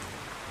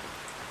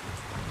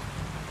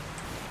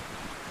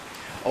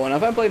 Oh, and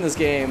if I'm playing this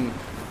game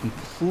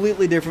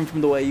completely different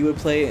from the way you would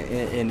play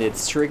and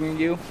it's triggering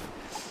you,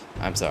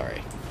 I'm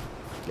sorry.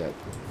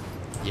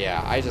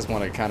 Yeah, I just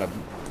want to kind of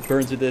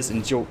burn through this,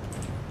 enjoy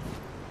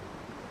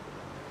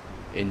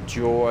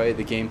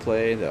the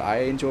gameplay that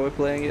I enjoy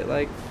playing it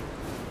like.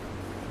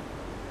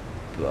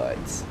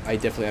 But I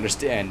definitely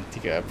understand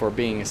for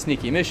being a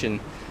sneaky mission,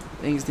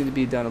 things need to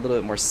be done a little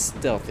bit more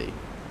stealthy.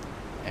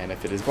 And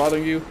if it is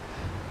bothering you,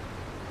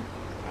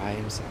 I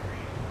am sorry.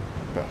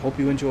 But hope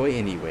you enjoy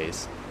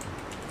anyways.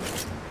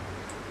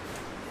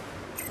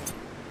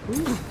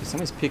 Ooh,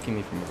 somebody's picking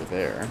me from over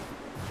there.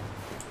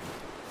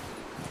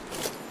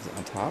 Is it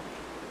on top?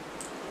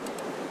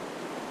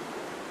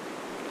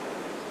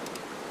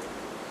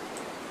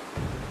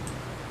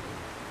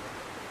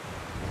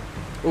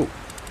 Ooh.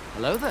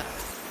 Hello there.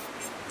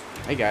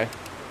 Hey, guy.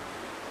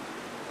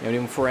 You have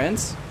any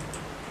friends?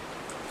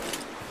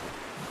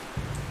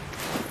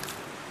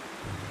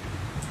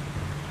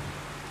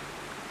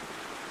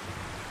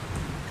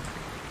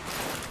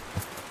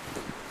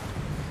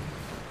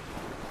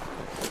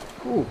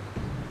 Ooh.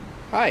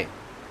 Hi.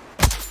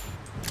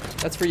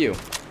 That's for you.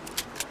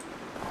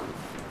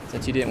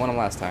 Since you didn't want them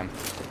last time.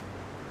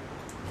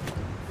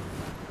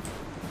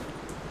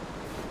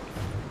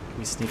 Can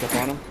we sneak up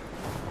on them?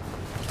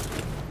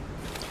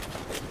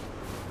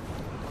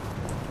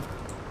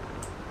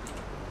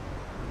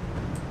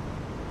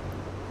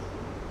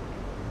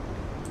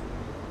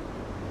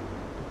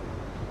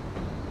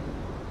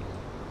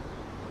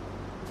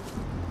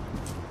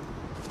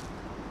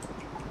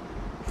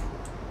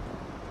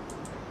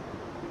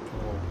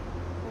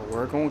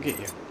 We're gonna get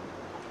you.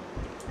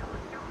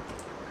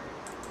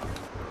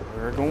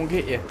 We're gonna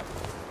get you.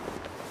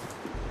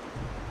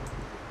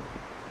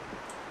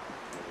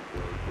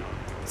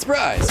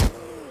 Surprise!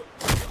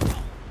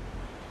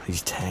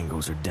 These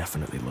tangos are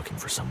definitely looking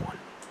for someone.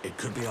 It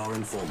could be our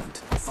informant.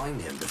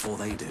 Find him before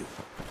they do.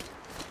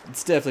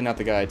 It's definitely not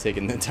the guy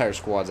taking the entire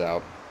squads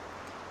out.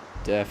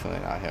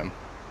 Definitely not him.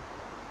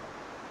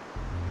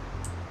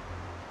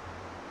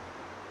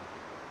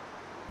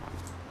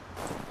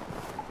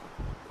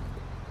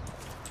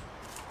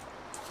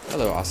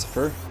 Hello,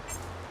 Ossifer.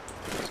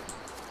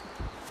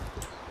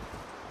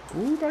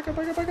 Ooh, back up,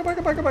 back up, back up, back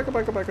up, back up, back up,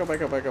 back up, back up,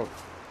 back up, back up.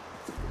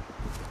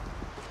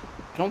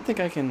 I don't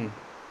think I can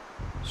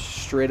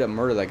straight up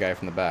murder that guy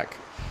from the back.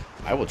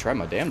 I will try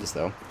my damnedest,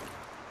 though.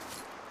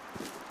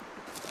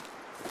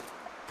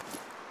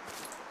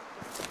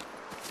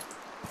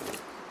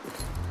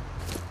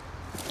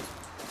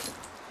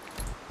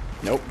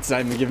 Nope, it's not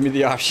even giving me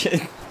the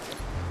option.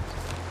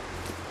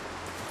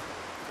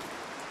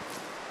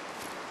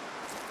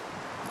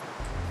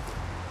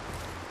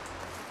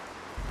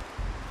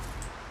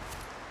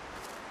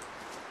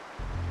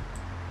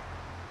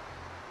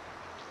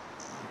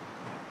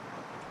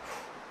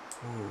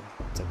 Ooh,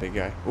 it's a big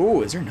guy.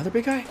 Ooh, is there another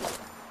big guy?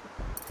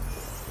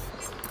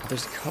 Oh,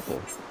 there's a couple.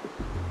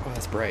 Oh,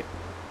 that's bright.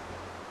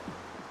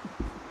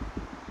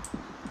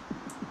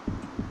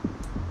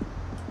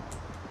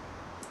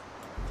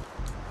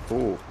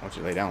 Ooh, why don't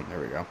you lay down? There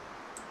we go.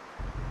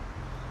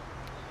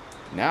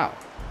 Now,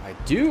 I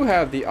do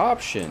have the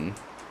option.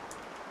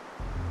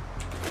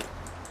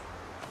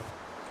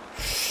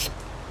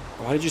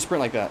 Why did you sprint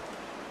like that?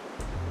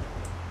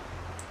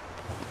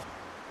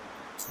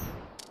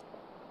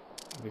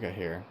 What we got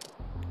here?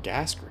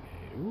 Gas grenade.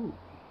 Ooh.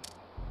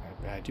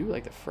 I do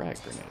like the frag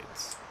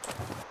grenades.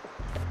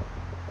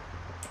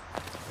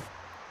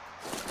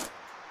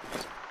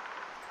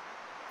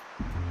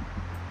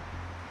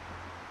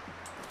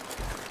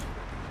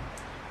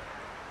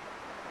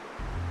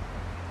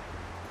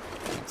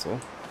 Cancel.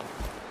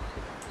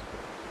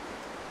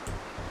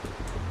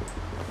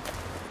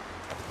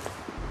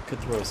 Could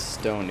throw a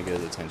stone to get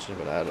his attention,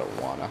 but I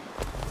don't wanna.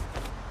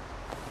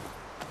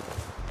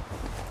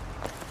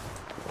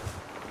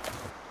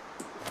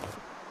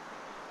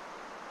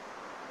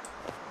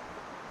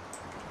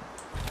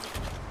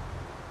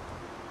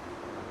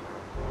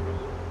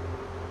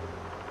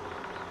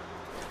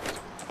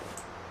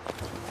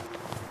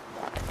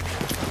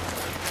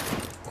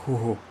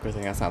 Ooh, good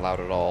thing that's not loud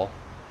at all.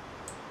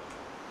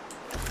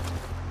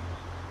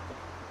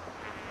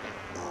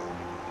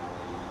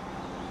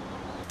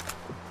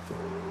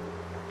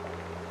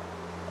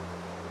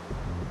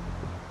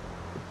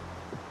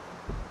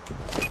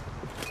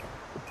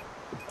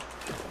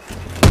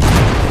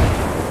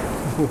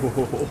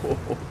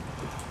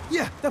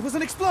 Yeah, that was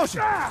an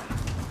explosion.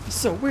 It's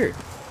so weird.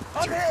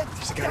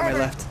 There's a guy on my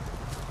left.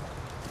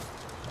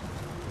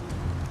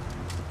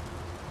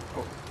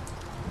 Oh.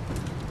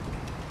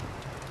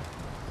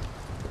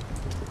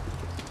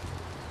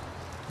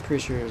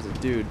 Pretty sure there's a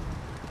dude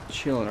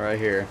chilling right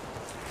here.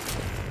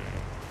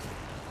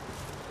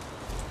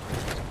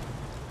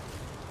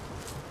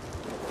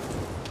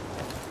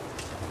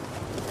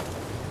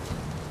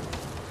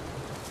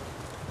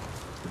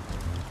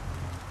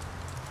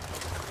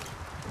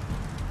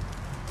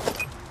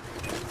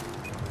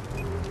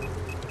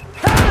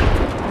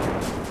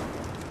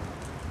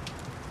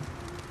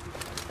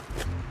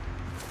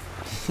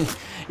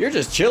 You're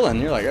just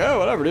chilling. You're like, oh,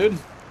 whatever, dude.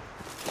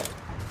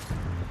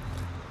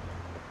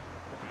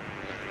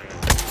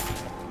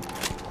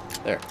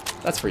 There.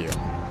 That's for you.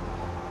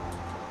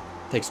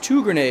 Takes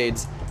 2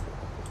 grenades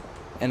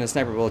and a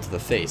sniper bullet to the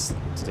face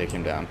to take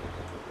him down.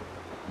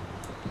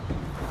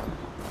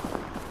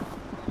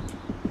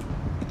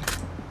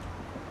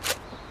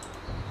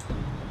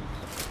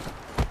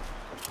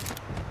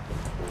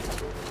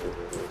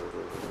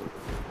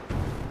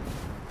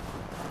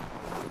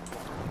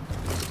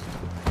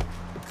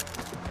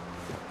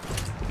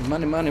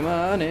 Money, money,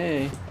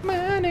 money,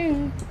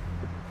 money.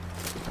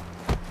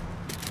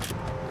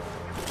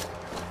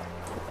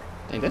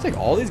 Dang, did I take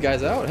all these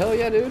guys out? Hell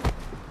yeah, dude.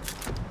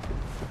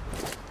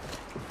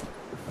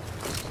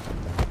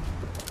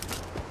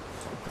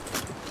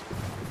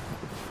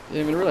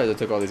 Didn't even realize I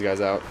took all these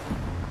guys out.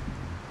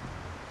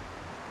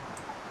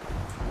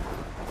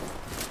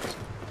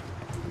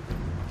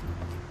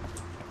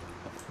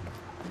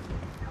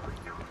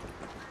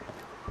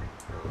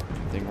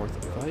 Anything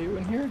worth value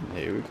in here?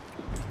 No.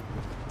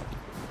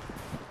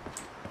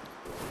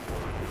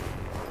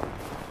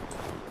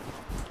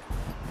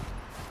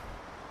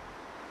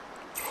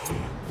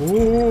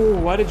 Ooh,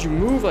 why did you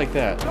move like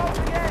that? Don't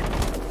forget.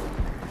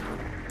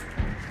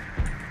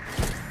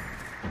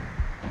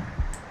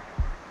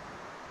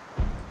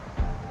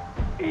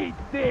 Eat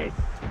this.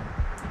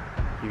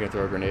 You gonna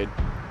throw a grenade?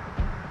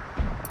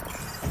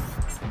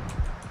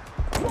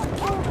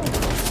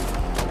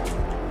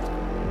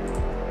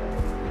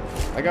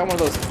 I got one of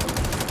those.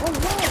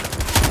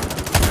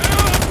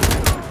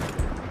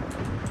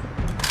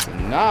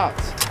 Not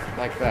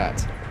like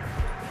that.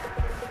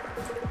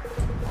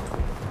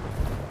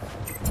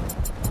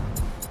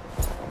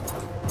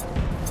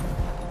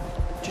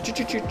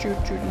 No,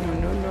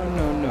 no, no,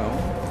 no, no.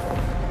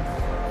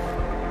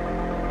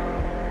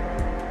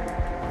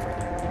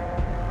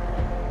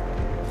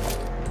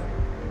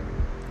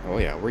 Oh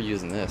yeah, we're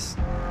using this.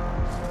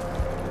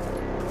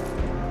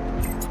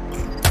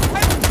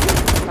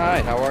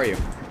 Hi, how are you?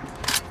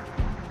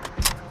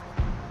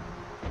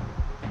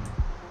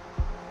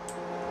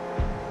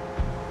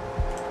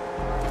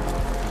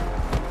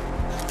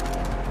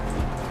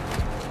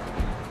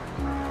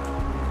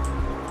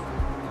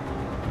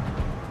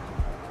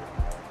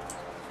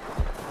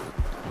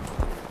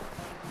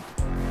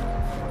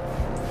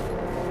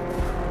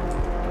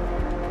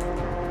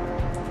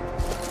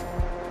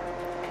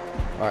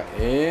 Alright,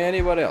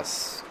 anybody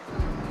else?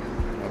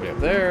 Nobody up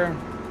there.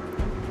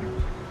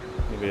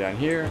 Anybody down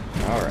here?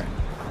 Alright.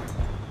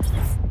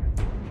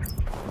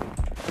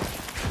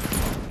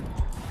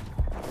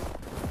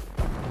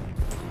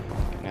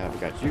 Now that we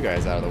got you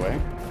guys out of the way.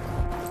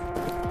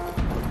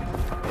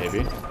 Maybe.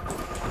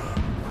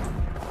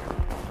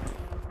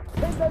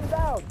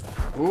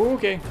 Ooh,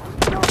 okay.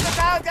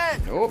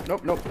 Nope,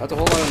 nope, nope. That's a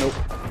whole lot of nope.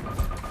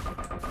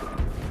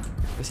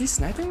 Is he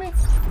sniping me?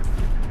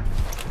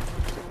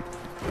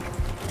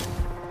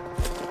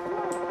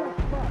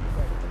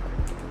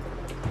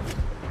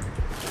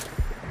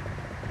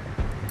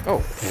 Oh.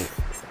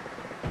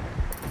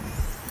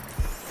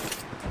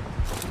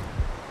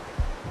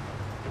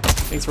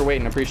 Thanks for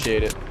waiting,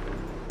 appreciate it.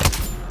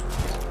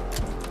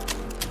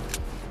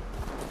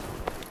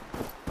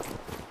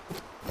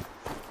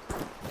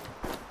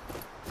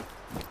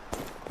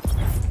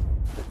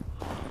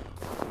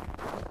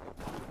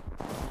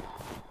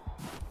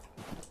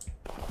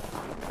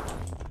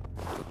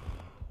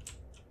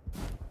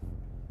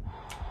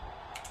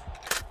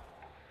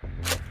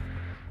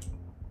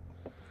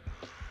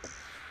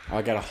 Oh,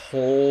 I gotta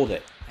hold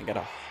it. I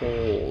gotta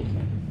hold.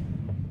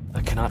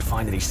 I cannot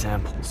find any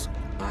samples.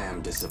 I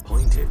am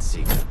disappointed,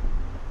 Seeker.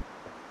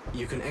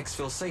 You can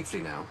exfil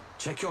safely now.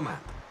 Check your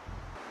map.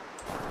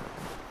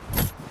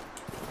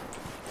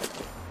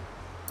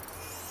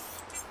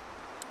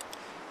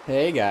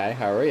 Hey guy,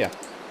 how are ya?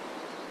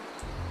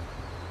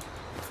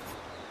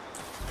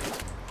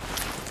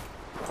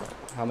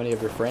 How many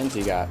of your friends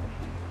you got?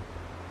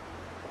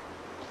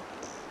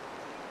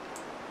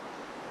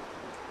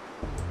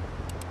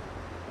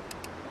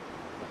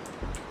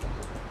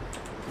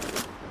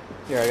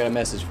 Here, I got a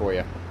message for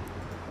you.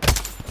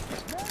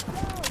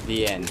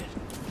 The end.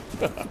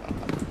 Get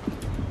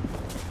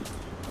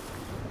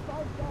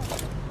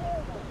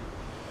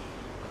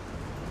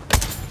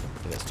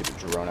that stupid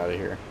drone out of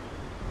here.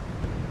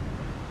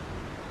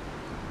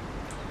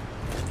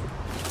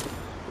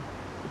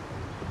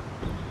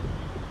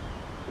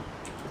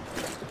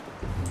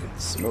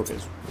 Smoke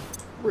is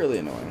really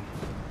annoying.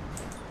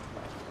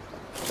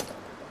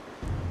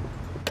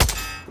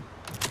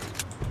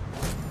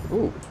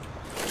 Ooh.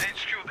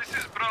 HQ, this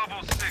is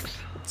Bravo 6.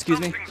 Excuse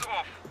me? Something's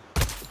off.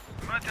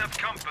 Might have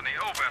company,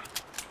 over.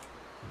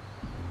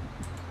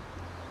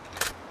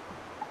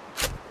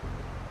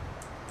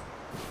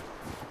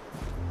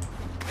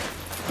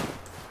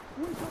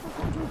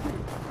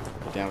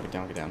 Get down, get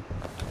down, get down.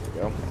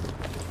 There we go.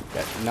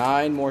 Got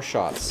 9 more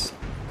shots.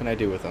 What can I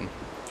do with them?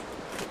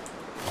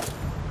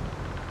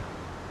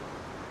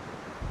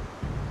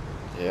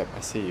 Yep,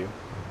 I see you.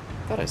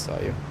 Thought I saw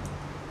you.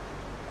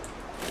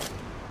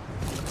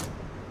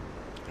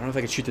 I don't know if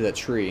I can shoot through that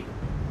tree.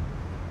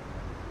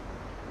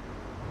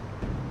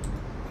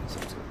 So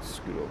I'm just gonna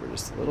scoot over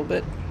just a little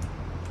bit.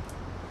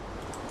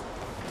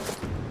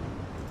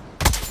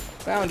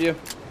 Found you.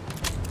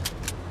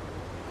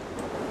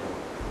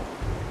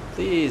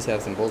 Please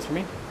have some bullets for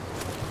me.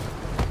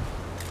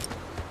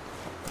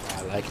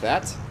 I like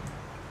that.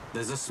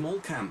 There's a small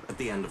camp at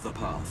the end of the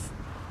path.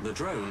 The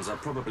drones are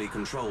probably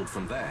controlled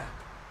from there.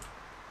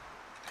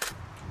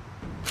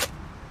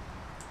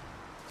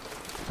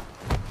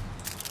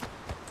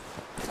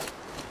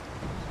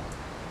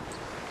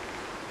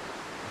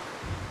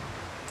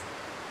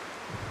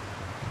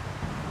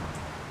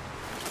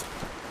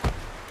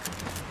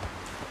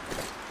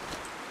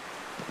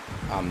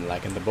 I'm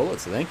liking the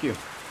bullets, so thank you.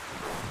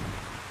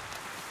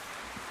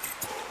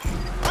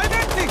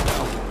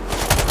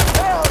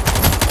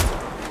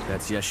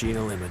 That's Yashin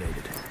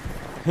eliminated.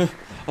 I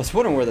was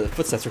wondering where the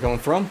footsteps were coming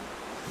from.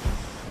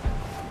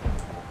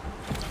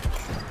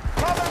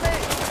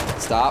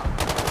 Stop.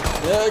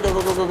 Yeah, go,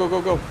 go, go, go, go,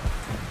 go, go.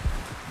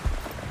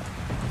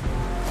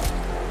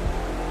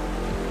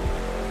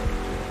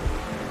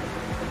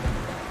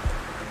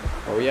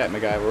 Where we at, my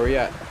guy? Where we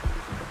at?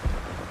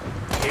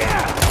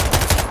 Yeah!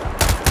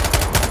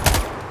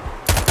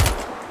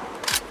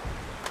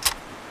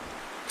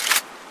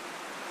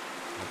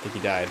 I think he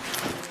died.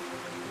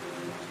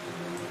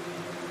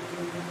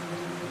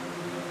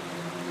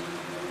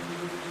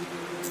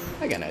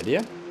 I got an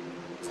idea.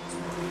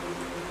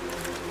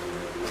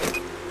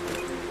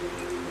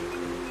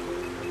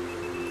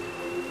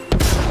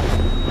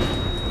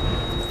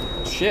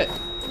 Shit.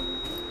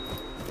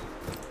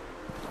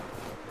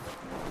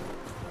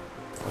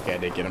 Okay, I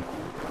did get him.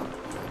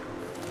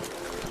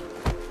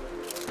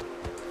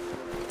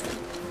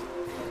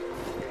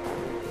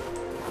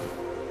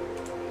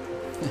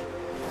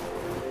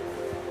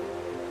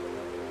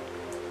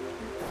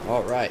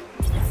 All right.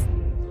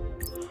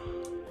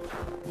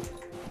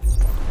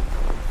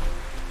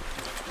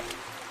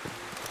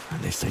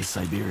 They say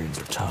Siberians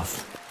are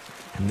tough.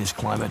 In this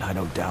climate, I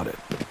don't doubt it.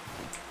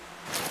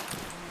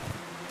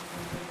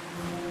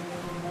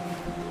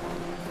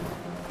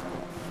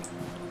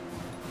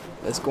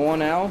 Let's go on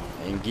now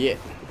and get.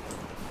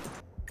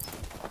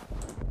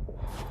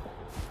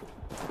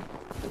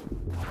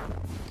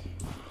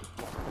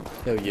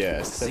 Hell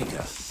yes.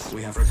 Seeker,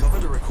 we have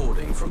recovered a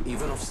recording from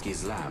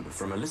Ivanovsky's lab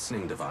from a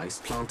listening device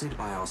planted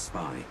by our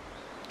spy.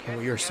 Oh,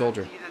 you're a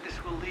soldier.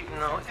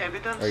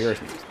 Or you're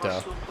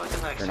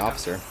an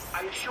officer.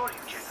 I assure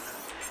you, General,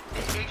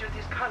 this agent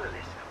is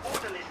colorless,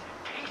 odorless,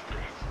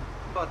 tasteless.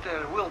 But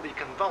there will be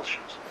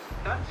convulsions.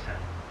 None, sir.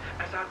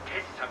 As our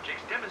test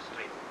subjects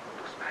demonstrate,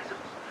 no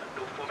spasms,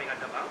 no foaming at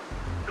the mouth,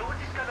 no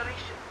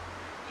discoloration.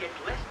 Yet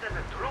less than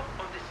a drop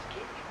on the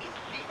skin is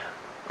lethal.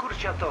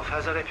 Kurchatov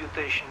has a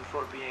reputation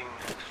for being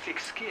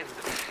thick-skinned.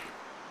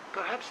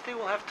 Perhaps they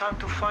will have time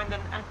to find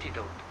an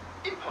antidote.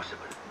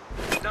 Impossible.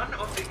 None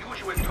of the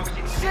usual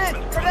toxic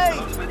treatment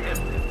protocols will help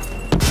them.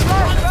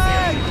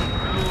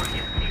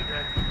 Glorious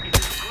leader is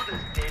as good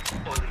as dead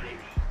already.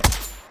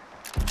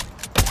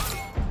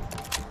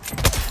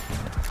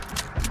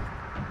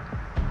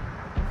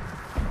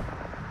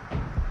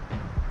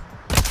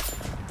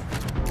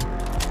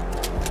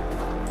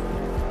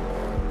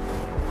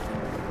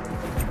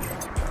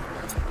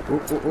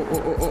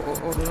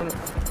 Oh, no, no.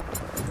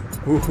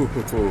 Ooh.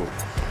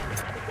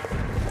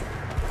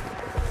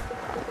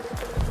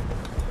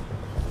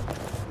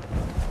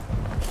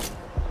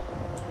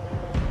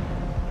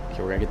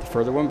 Okay, we're gonna get the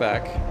further one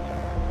back.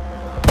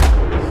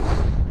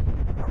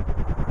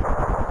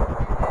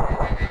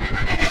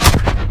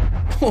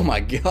 Oh my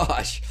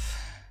gosh.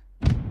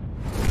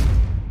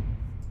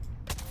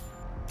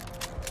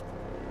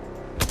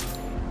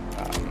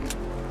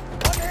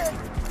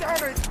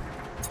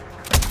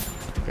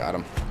 Got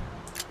him.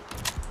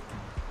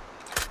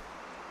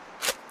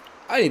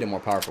 I need a more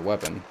powerful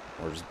weapon,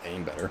 or just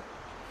aim better.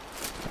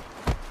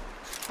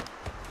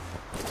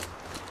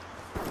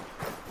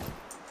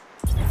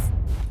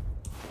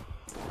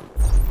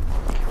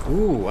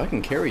 Ooh, I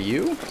can carry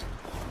you?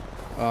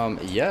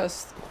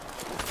 Yes.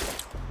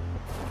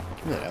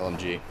 Give me that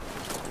LMG.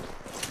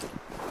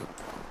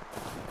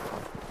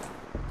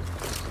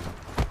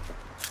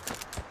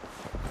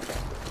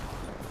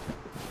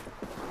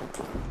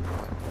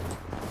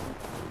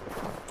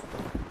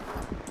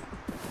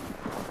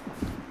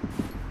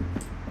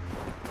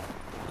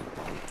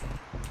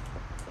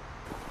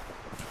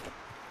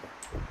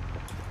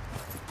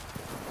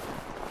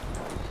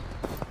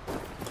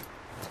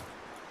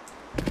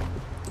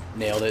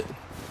 Nailed it.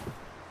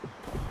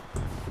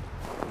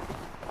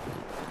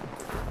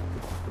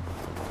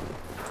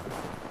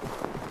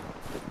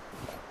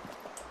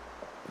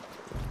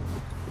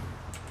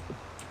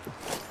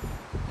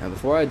 Now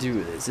before I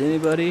do this,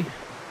 anybody?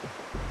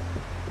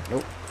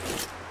 Nope.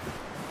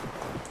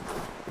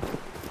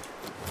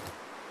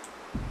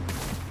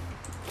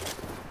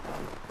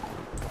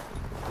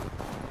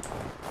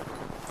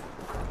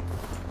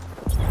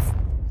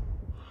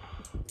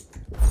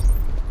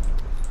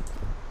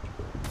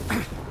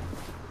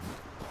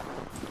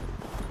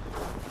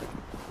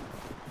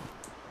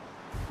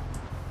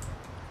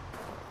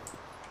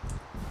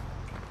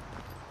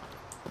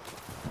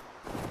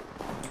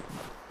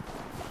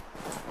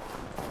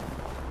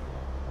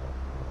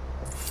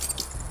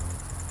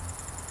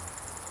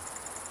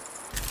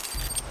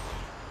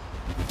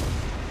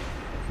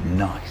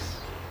 Nice.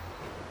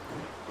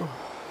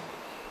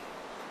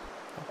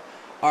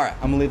 Alright,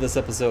 I'm gonna leave this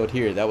episode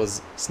here. That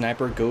was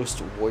Sniper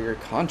Ghost Warrior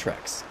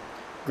Contracts.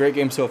 Great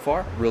game so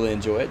far. Really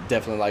enjoy it.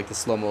 Definitely like the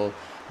slow-mo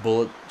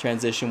bullet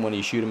transition when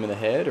you shoot him in the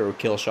head or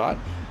kill shot.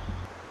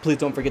 Please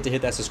don't forget to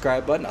hit that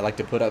subscribe button. I like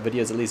to put out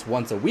videos at least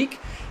once a week.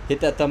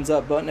 Hit that thumbs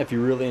up button if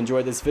you really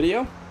enjoyed this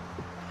video.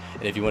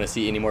 And if you want to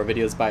see any more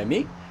videos by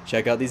me,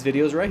 check out these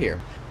videos right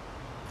here.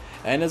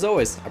 And as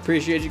always, I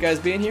appreciate you guys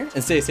being here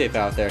and stay safe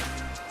out there.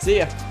 See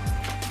ya!